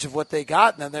percentage of what they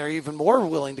got, and then they're even more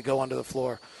willing to go under the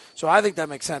floor. So I think that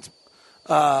makes sense.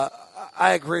 I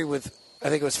agree with, I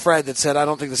think it was Fred that said, I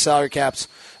don't think the salary cap's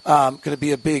going to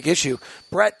be a big issue.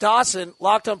 Brett Dawson,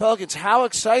 Locked on Pelicans, how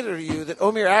excited are you that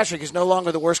Omer Ashik is no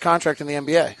longer the worst contract in the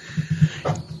NBA?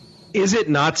 Is it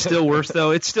not still worse,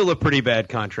 though? It's still a pretty bad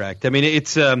contract. I mean,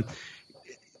 it's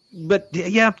but,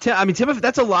 yeah, I mean,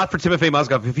 that's a lot for Timofey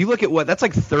Mozgov. If you look at that's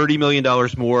like $30 million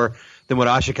more than what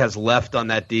Ashik has left on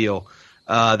that deal.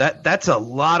 That's a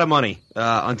lot of money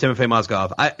on Timofey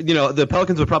Mozgov. The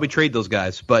Pelicans would probably trade those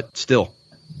guys, but still.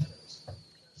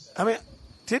 I mean,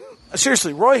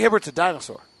 seriously, Roy Hibbert's a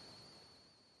dinosaur,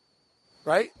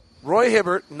 right? Roy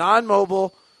Hibbert,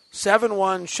 non-mobile,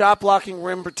 7'1", shot-blocking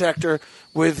rim protector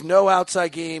with no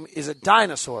outside game, is a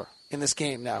dinosaur in this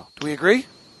game now. Do we agree?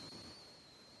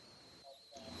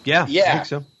 Yeah, I think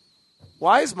so.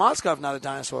 Why is Mozgov not a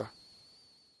dinosaur?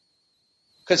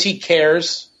 Because he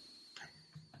cares.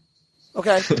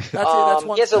 Okay, that's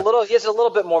one. He has a little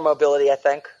bit more mobility, I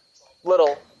think.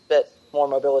 Little bit more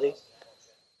mobility.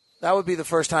 That would be the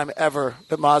first time ever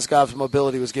that Mozgov's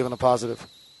mobility was given a positive.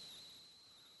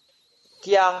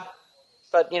 Yeah,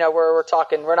 but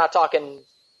we're not talking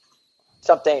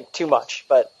something too much,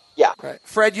 but yeah. Right,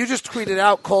 Fred, you just tweeted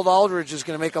out Cole Aldridge is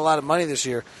going to make a lot of money this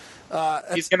year.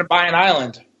 He's going to buy an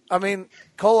island. I mean,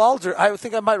 Cole Aldridge, I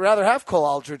think I might rather have Cole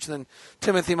Aldridge than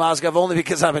Timothy Mozgov, only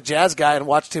because I'm a Jazz guy and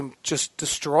watched him just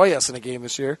destroy us in a game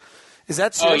this year. Is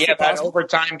that Oh seriously yeah, possible?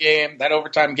 that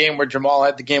overtime game where Jamal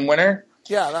had the game winner.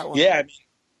 Yeah, that one. Yeah, I mean,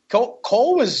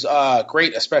 Cole was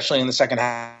great, especially in the second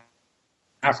half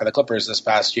for the Clippers this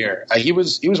past year. He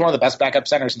was one of the best backup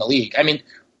centers in the league. I mean,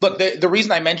 look, the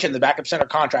reason I mentioned the backup center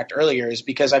contract earlier is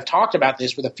because I've talked about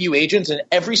this with a few agents, and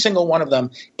every single one of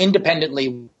them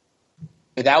independently,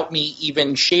 without me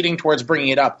even shading towards bringing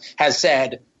it up, has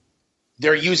said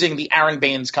they're using the Aaron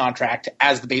Baines contract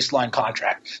as the baseline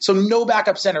contract. So no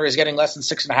backup center is getting less than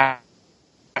 $6.5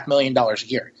 million a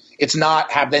year. It's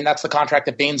not happening. That's the contract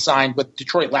that Baines signed with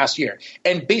Detroit last year.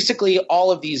 And basically all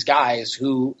of these guys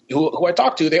who I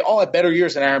talked to, they all had better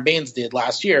years than Aaron Baines did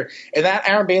last year. And that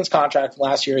Aaron Baines contract from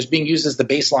last year is being used as the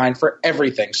baseline for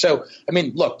everything. So, I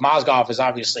mean, look, Mozgov is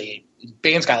obviously –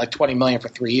 Baines got like $20 million for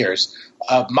 3 years.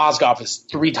 Mozgov is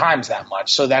 3 times that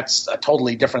much. So that's a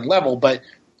totally different level. But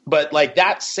like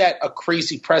that set a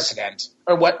crazy precedent,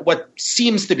 or what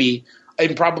seems to be,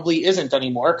 and probably isn't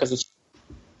anymore because it's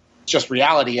just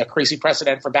reality, a crazy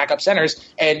precedent for backup centers.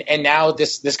 And now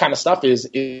this kind of stuff is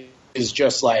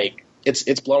just like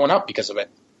it's blowing up because of it.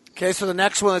 Okay, so the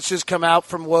next one that's just come out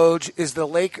from Woj is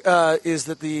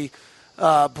the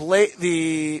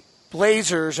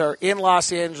Blazers are in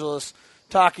Los Angeles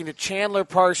talking to Chandler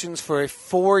Parsons for a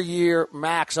 4-year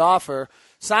max offer.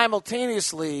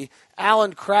 Simultaneously,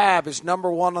 Alan Crabb is number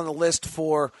 1 on the list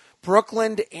for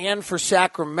Brooklyn and for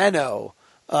Sacramento.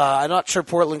 I'm not sure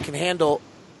Portland can handle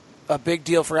a big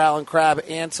deal for Alan Crabb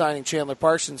and signing Chandler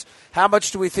Parsons. How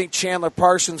much do we think Chandler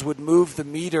Parsons would move the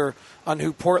meter on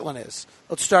who Portland is?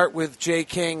 Let's start with Jay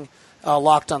King,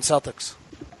 Locked on Celtics.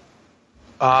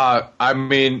 I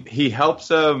mean, he helps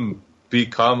them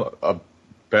become a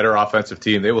better offensive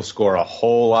team. They will score a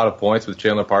whole lot of points with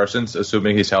Chandler Parsons,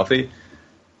 assuming he's healthy.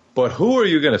 But who are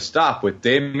you going to stop with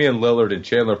Damian Lillard and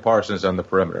Chandler Parsons on the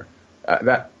perimeter?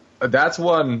 That's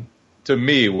one, to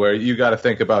me, where you got to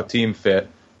think about team fit.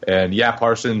 And, yeah,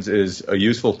 Parsons is a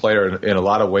useful player in a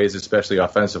lot of ways, especially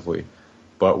offensively.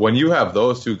 But when you have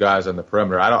those two guys on the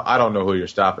perimeter, I don't know who you're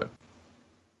stopping.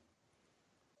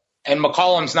 And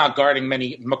McCollum's not guarding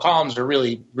many. McCollum's a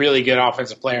really, really good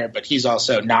offensive player, but he's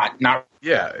also not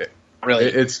really.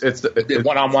 It's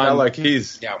one-on-one. Not like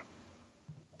he's. Yeah.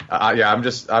 I'm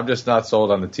just not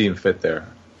sold on the team fit there.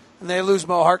 And they lose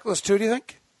Mo Harkless too, do you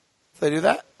think? If they do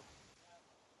that?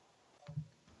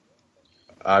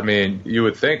 I mean, you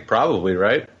would think probably,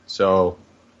 right? So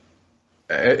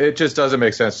it just doesn't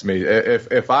make sense to me.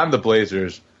 If I'm the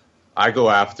Blazers, I go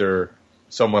after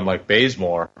someone like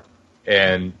Bazemore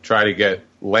and try to get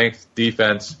length,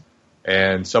 defense,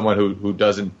 and someone who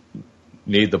doesn't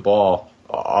need the ball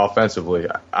offensively.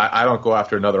 I don't go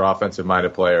after another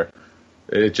offensive-minded player.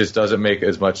 It just doesn't make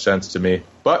as much sense to me.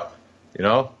 But,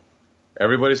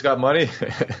 everybody's got money,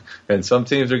 and some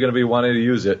teams are going to be wanting to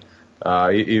use it,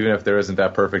 even if there isn't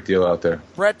that perfect deal out there.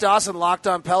 Brett Dawson, Locked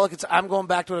on Pelicans. I'm going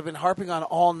back to what I've been harping on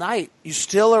all night. You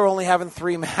still are only having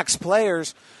 3 max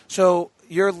players. So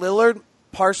you're Lillard,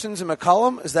 Parsons, and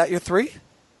McCollum. Is that your 3?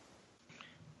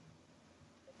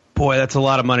 Boy, that's a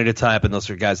lot of money to tie up in those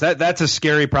 3 guys. That's a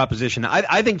scary proposition.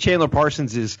 I think Chandler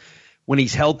Parsons is, when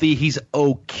he's healthy, he's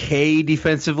okay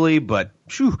defensively, but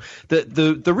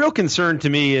the real concern to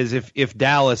me is if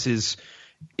Dallas is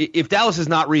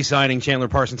not re-signing Chandler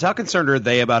Parsons, how concerned are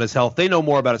they about his health? They know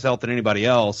more about his health than anybody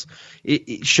else.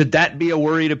 Should that be a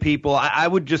worry to people? I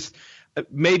would just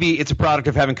maybe it's a product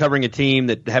of having covered a team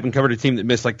that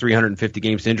missed like 350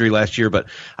 games to injury last year, but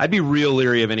I'd be real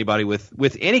leery of anybody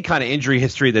with any kind of injury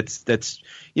history that's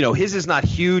his is not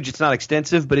huge, it's not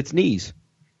extensive, but it's knees.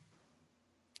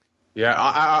 Yeah,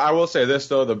 I will say this,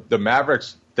 though. The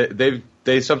Mavericks,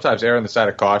 they sometimes err on the side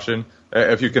of caution.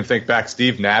 If you can think back,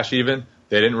 Steve Nash even,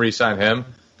 they didn't re-sign him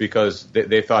because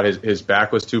they thought his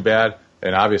back was too bad,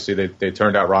 and obviously they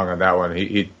turned out wrong on that one.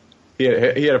 He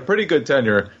had a pretty good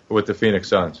tenure with the Phoenix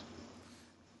Suns.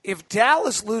 If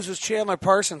Dallas loses Chandler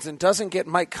Parsons and doesn't get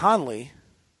Mike Conley,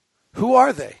 who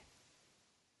are they?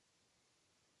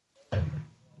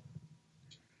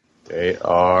 They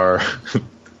are...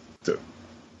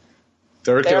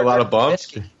 Dirk and a lot of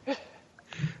bums.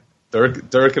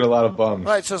 Dirk and a lot of bums.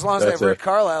 Right, so as long as they have Rick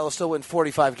Carlisle, they'll still win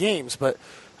 45 games. But,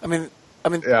 I mean,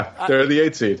 yeah, they're the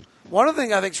 8th seed. One of the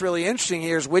things I think is really interesting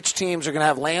here is which teams are going to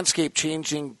have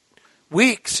landscape-changing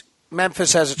weeks.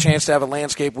 Memphis has a chance to have a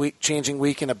landscape-changing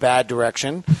week in a bad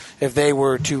direction if they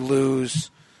were to lose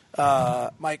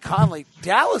Mike Conley.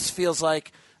 Dallas feels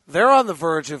like they're on the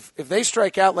verge of, if they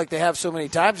strike out like they have so many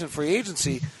times in free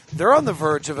agency, they're on the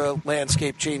verge of a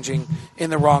landscape changing in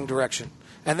the wrong direction.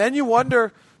 And then you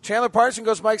wonder, Chandler Parsons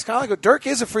goes, Mike Conley goes, Dirk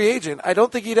is a free agent. I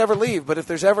don't think he'd ever leave, but if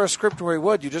there's ever a script where he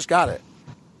would, you just got it.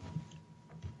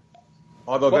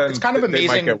 Although then it's kind of they might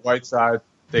amazing. get Whiteside.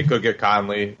 They could get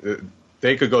Conley.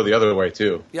 They could go the other way,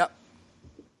 too. Yep.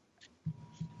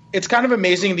 It's kind of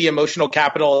amazing the emotional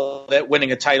capital that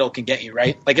winning a title can get you,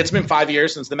 right? Like, it's been 5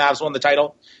 years since the Mavs won the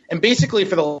title. And basically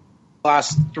for the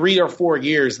last 3 or 4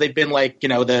 years, they've been like,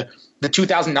 the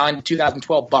 2009 to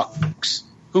 2012 Bucks,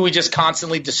 who we just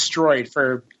constantly destroyed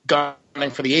for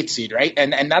gunning for the 8th seed, right?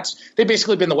 And they've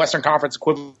basically been the Western Conference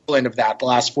equivalent of that the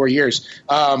last 4 years.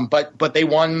 But they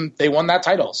won that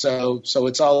title, so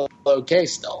it's all okay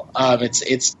still.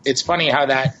 It's funny how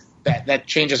that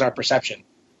changes our perception.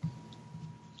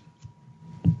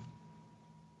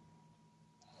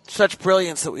 Such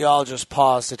brilliance that we all just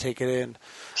pause to take it in.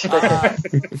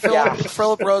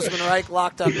 Philip Roseman-Reich,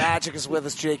 Locked on Magic, is with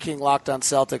us. Jay King, Locked on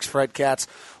Celtics. Fred Katz,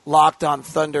 Locked on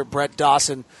Thunder. Brett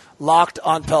Dawson, Locked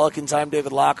on Pelicans. I'm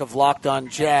David Locke of Locked on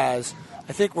Jazz.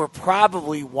 I think we're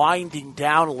probably winding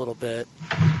down a little bit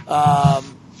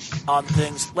on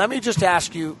things. Let me just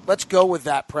ask you, let's go with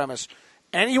that premise.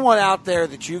 Anyone out there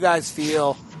that you guys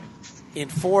feel in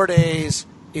 4 days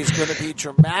is going to be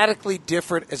dramatically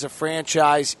different as a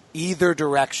franchise either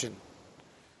direction?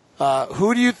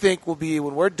 Who do you think will be,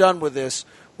 when we're done with this,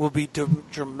 will be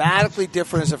dramatically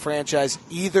different as a franchise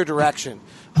either direction?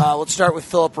 Let's start with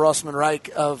Philip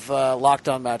Roseman-Reich of Locked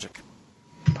on Magic.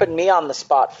 Putting me on the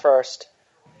spot first.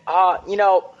 I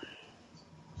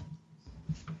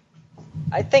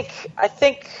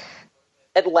think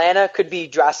Atlanta could be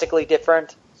drastically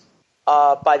different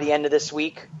by the end of this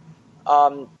week.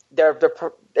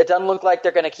 It doesn't look like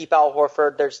they're going to keep Al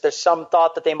Horford. There's some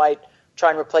thought that they might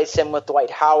try and replace him with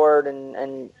Dwight Howard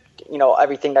and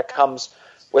everything that comes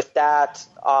with that.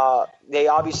 They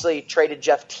obviously traded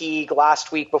Jeff Teague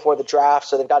last week before the draft,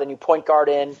 so they've got a new point guard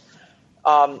in.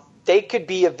 They could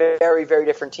be a very, very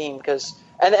different team because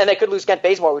they could lose Kent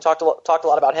Bazemore. We talked a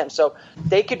lot about him. So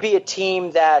they could be a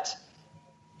team that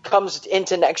comes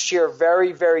into next year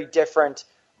very, very different.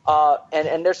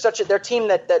 And they're a team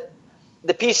that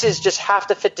the pieces just have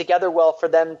to fit together well for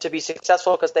them to be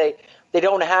successful because they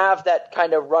don't have that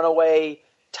kind of runaway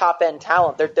top end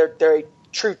talent. They're a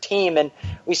true team, and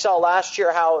we saw last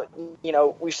year how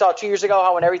we saw 2 years ago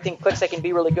how when everything clicks they can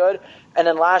be really good, and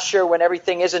then last year when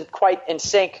everything isn't quite in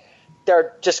sync,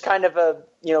 they're just kind of a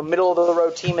middle of the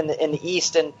road team in the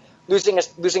East, and losing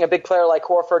a big player like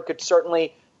Horford could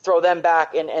certainly throw them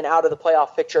back and out of the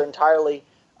playoff picture entirely.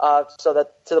 So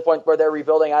that to the point where they're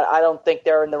rebuilding, I don't think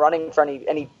they're in the running for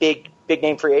any big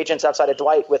name free agents outside of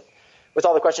Dwight. With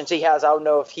all the questions he has, I don't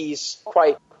know if he's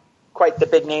quite the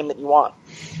big name that you want.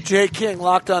 Jay King,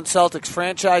 Locked on Celtics,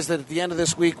 franchise that at the end of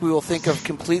this week we will think of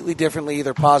completely differently,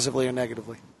 either positively or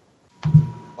negatively.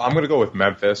 I'm going to go with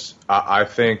Memphis. I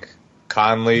think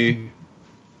Conley,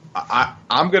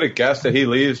 I'm going to guess that he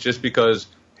leaves just because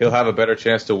he'll have a better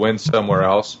chance to win somewhere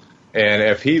else. And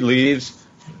if he leaves,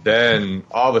 then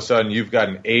all of a sudden you've got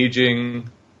an aging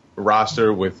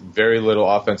roster with very little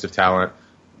offensive talent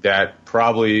that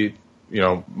probably,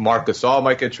 Marc Gasol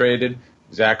might get traded,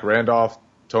 Zach Randolph,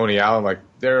 Tony Allen. Like,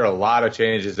 there are a lot of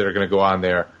changes that are going to go on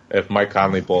there if Mike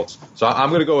Conley bolts. So I'm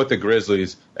going to go with the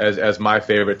Grizzlies as my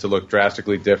favorite to look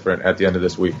drastically different at the end of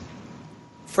this week.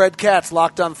 Fred Katz,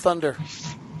 Locked on Thunder.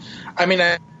 I mean,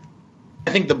 I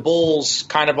think the Bulls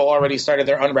kind of already started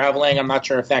their unraveling. I'm not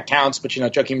sure if that counts, but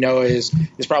Joakim Noah is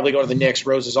probably going to the Knicks.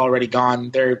 Rose is already gone.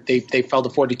 They fell to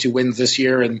 42 wins this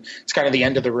year, and it's kind of the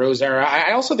end of the Rose era.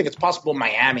 I also think it's possible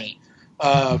Miami.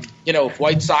 If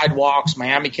Whiteside walks,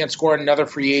 Miami can't score another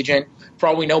free agent. For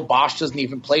all we know, Bosch doesn't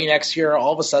even play next year.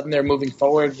 All of a sudden, they're moving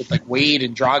forward with like Wade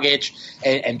and Dragic,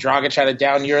 and Dragic had a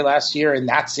down year last year, and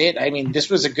that's it. I mean, this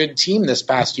was a good team this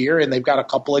past year, and they've got a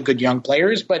couple of good young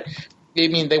players, but I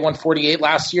mean, they won 48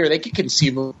 last year. They could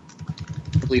conceivably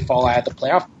fall out of the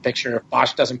playoff picture if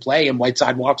Bosch doesn't play and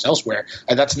Whiteside walks elsewhere.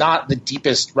 That's not the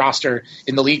deepest roster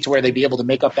in the league to where they'd be able to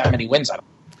make up that many wins.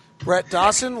 Brett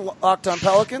Dawson, Locked on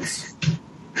Pelicans.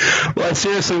 Well, I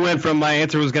seriously went from my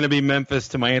answer was going to be Memphis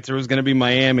to my answer was going to be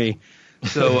Miami.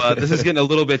 So this is getting a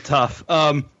little bit tough.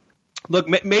 Look,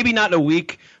 maybe not in a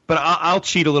week, but I'll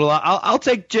cheat a little. I'll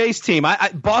take Jay's team.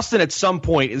 Boston at some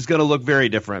point is going to look very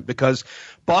different because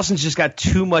Boston's just got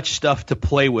too much stuff to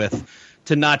play with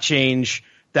to not change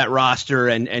that roster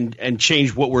and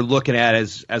change what we're looking at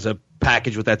as a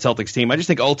package with that Celtics team. I just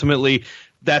think ultimately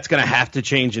that's going to have to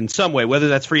change in some way, whether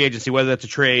that's free agency, whether that's a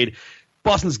trade.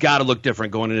 Boston's got to look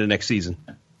different going into next season.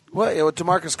 Well, with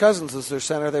DeMarcus Cousins as their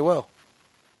center, they will.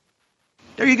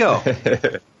 There you go.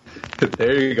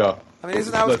 There you go. I mean,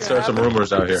 isn't that Let's start some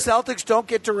rumors out here. Celtics don't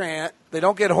get Durant. They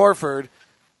don't get Horford.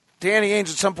 Danny Ainge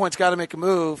at some point's got to make a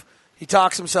move. He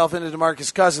talks himself into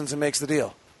DeMarcus Cousins and makes the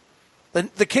deal.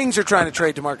 The Kings are trying to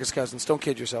trade DeMarcus Cousins. Don't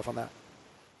kid yourself on that.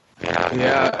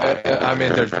 Yeah, I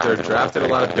mean they're drafted a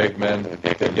lot of big men.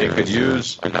 They could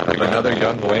use another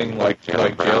young wing like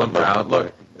Jaylen Brown.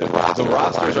 Look, the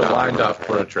rosters are lined up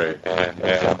for a trade, and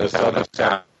the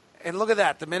Celtics. And look at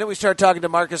that. The minute we start talking to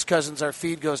Marcus Cousins, our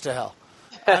feed goes to hell.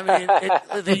 I mean,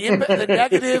 the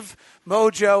negative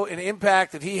mojo and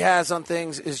impact that he has on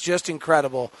things is just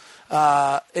incredible.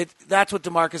 That's what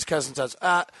DeMarcus Cousins does.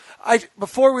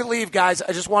 Before we leave, guys,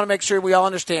 I just want to make sure we all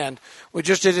understand. We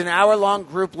just did an hour-long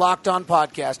group Locked On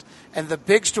podcast, and the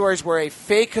big stories were a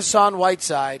fake Hassan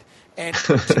Whiteside and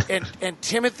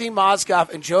Timothy Mozgov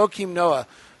and Joakim Noah.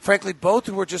 Frankly, both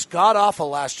who were just god-awful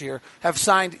last year have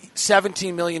signed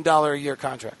 $17 million a year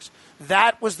contracts.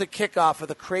 That was the kickoff of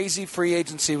the crazy free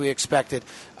agency we expected.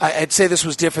 I'd say this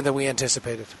was different than we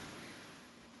anticipated.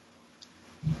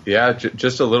 Yeah,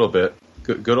 just a little bit.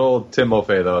 Good old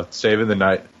Timofey, though, saving the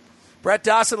night. Brett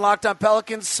Dawson, Locked On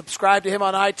Pelicans. Subscribe to him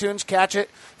on iTunes. Catch it.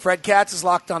 Fred Katz is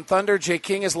Locked On Thunder. Jay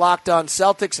King is Locked On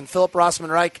Celtics. And Philip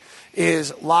Rossman-Reich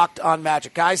is Locked On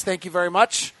Magic. Guys, thank you very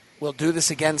much. We'll do this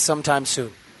again sometime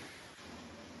soon.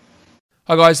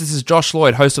 Hi guys, this is Josh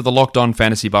Lloyd, host of the Locked On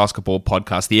Fantasy Basketball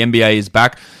podcast. The NBA is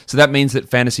back, so that means that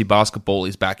fantasy basketball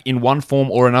is back in one form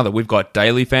or another. We've got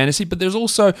daily fantasy, but there's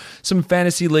also some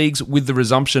fantasy leagues with the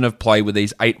resumption of play with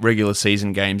these 8 regular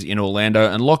season games in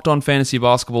Orlando, and Locked On Fantasy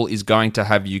Basketball is going to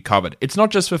have you covered. It's not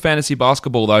just for fantasy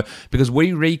basketball though, because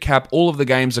we recap all of the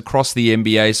games across the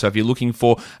NBA, so if you're looking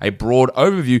for a broad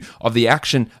overview of the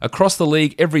action across the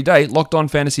league every day, Locked On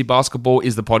Fantasy Basketball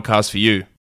is the podcast for you.